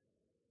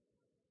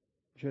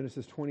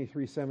 Genesis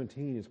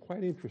 23:17 is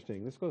quite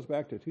interesting. This goes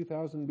back to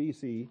 2000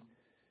 BC.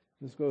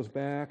 This goes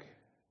back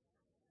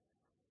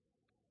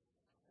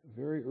a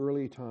very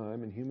early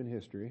time in human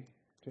history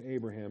to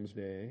Abraham's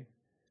day.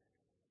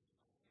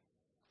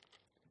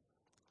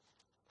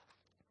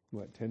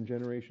 10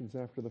 generations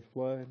after the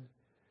flood?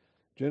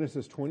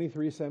 Genesis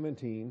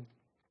 23:17.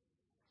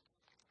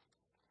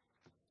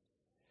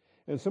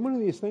 And so many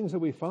of these things that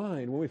we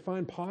find, when we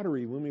find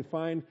pottery, when we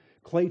find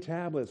clay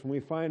tablets, when we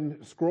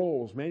find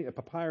scrolls,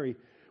 papyri,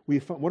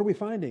 what are we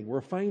finding?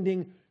 We're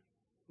finding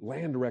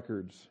land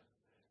records,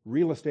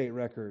 real estate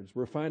records.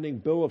 We're finding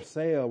bill of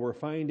sale. We're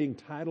finding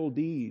title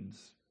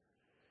deeds.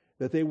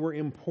 That they were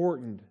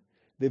important.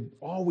 They've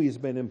always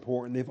been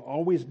important. They've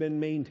always been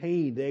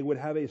maintained. They would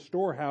have a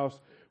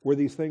storehouse where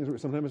these things were.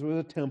 Sometimes it was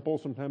a temple.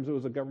 Sometimes it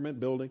was a government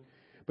building.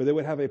 But they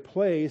would have a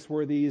place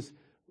where these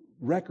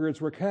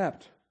records were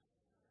kept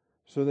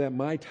so that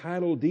my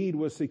title deed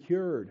was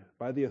secured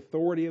by the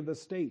authority of the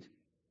state.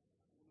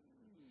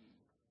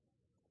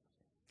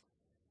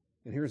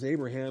 And here's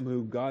Abraham,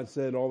 who God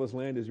said, all this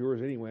land is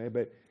yours anyway,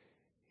 but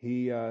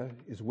he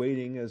is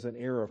waiting as an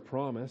heir of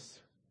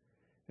promise.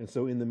 And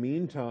so in the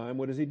meantime,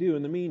 what does he do?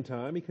 In the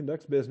meantime, he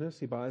conducts business.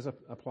 He buys a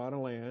plot of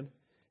land,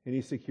 and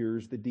he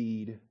secures the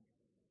deed.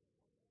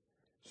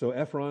 So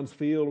Ephron's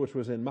field, which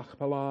was in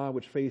Machpelah,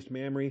 which faced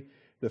Mamre,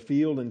 the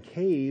field and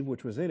cave,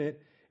 which was in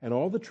it, and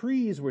all the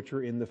trees which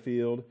are in the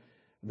field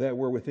that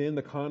were within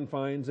the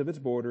confines of its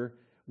border,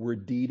 were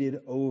deeded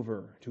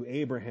over to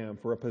Abraham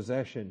for a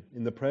possession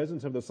in the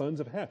presence of the sons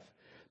of Heth,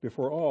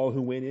 before all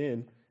who went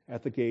in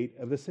at the gate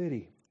of the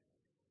city.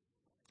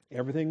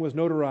 Everything was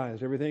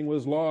notarized, everything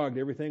was logged,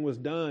 everything was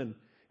done,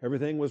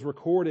 everything was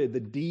recorded,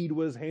 the deed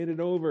was handed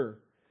over.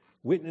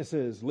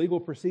 Witnesses, legal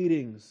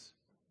proceedings.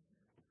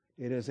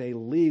 It is a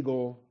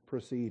legal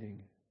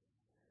proceeding.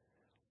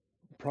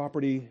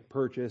 Property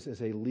purchase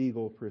is a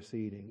legal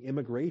proceeding.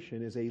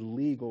 Immigration is a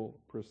legal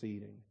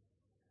proceeding.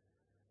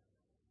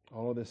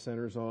 All of this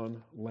centers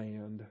on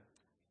land.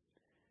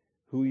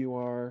 Who you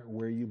are,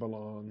 where you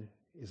belong,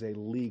 is a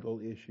legal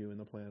issue in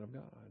the plan of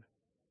God.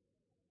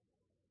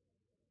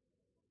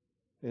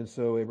 And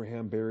so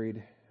Abraham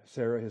buried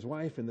Sarah, his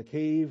wife, in the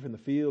cave in the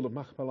field of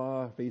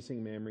Machpelah,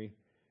 facing Mamre,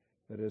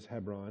 that is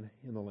Hebron,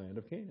 in the land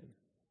of Canaan.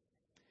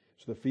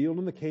 So the field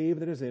and the cave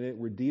that is in it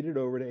were deeded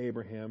over to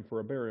Abraham for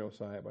a burial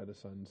site by the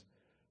sons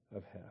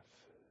of Heth.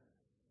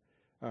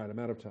 All right, I'm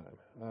out of time.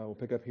 We'll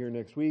pick up here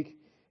next week.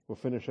 We'll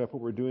finish up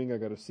what we're doing. I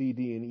got a C,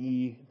 D, and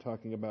E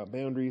talking about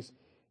boundaries,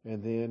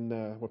 and then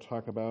we'll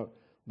talk about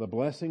the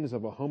blessings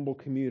of a humble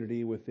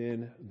community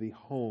within the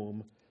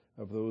home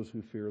of those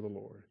who fear the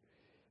Lord.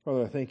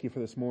 Father, I thank you for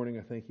this morning.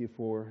 I thank you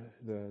for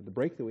the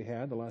break that we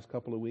had the last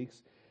couple of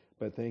weeks,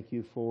 but thank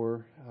you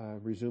for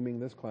resuming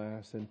this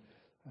class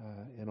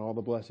and all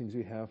the blessings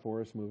you have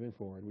for us moving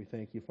forward. We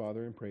thank you,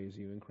 Father, and praise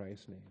you in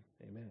Christ's name.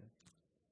 Amen.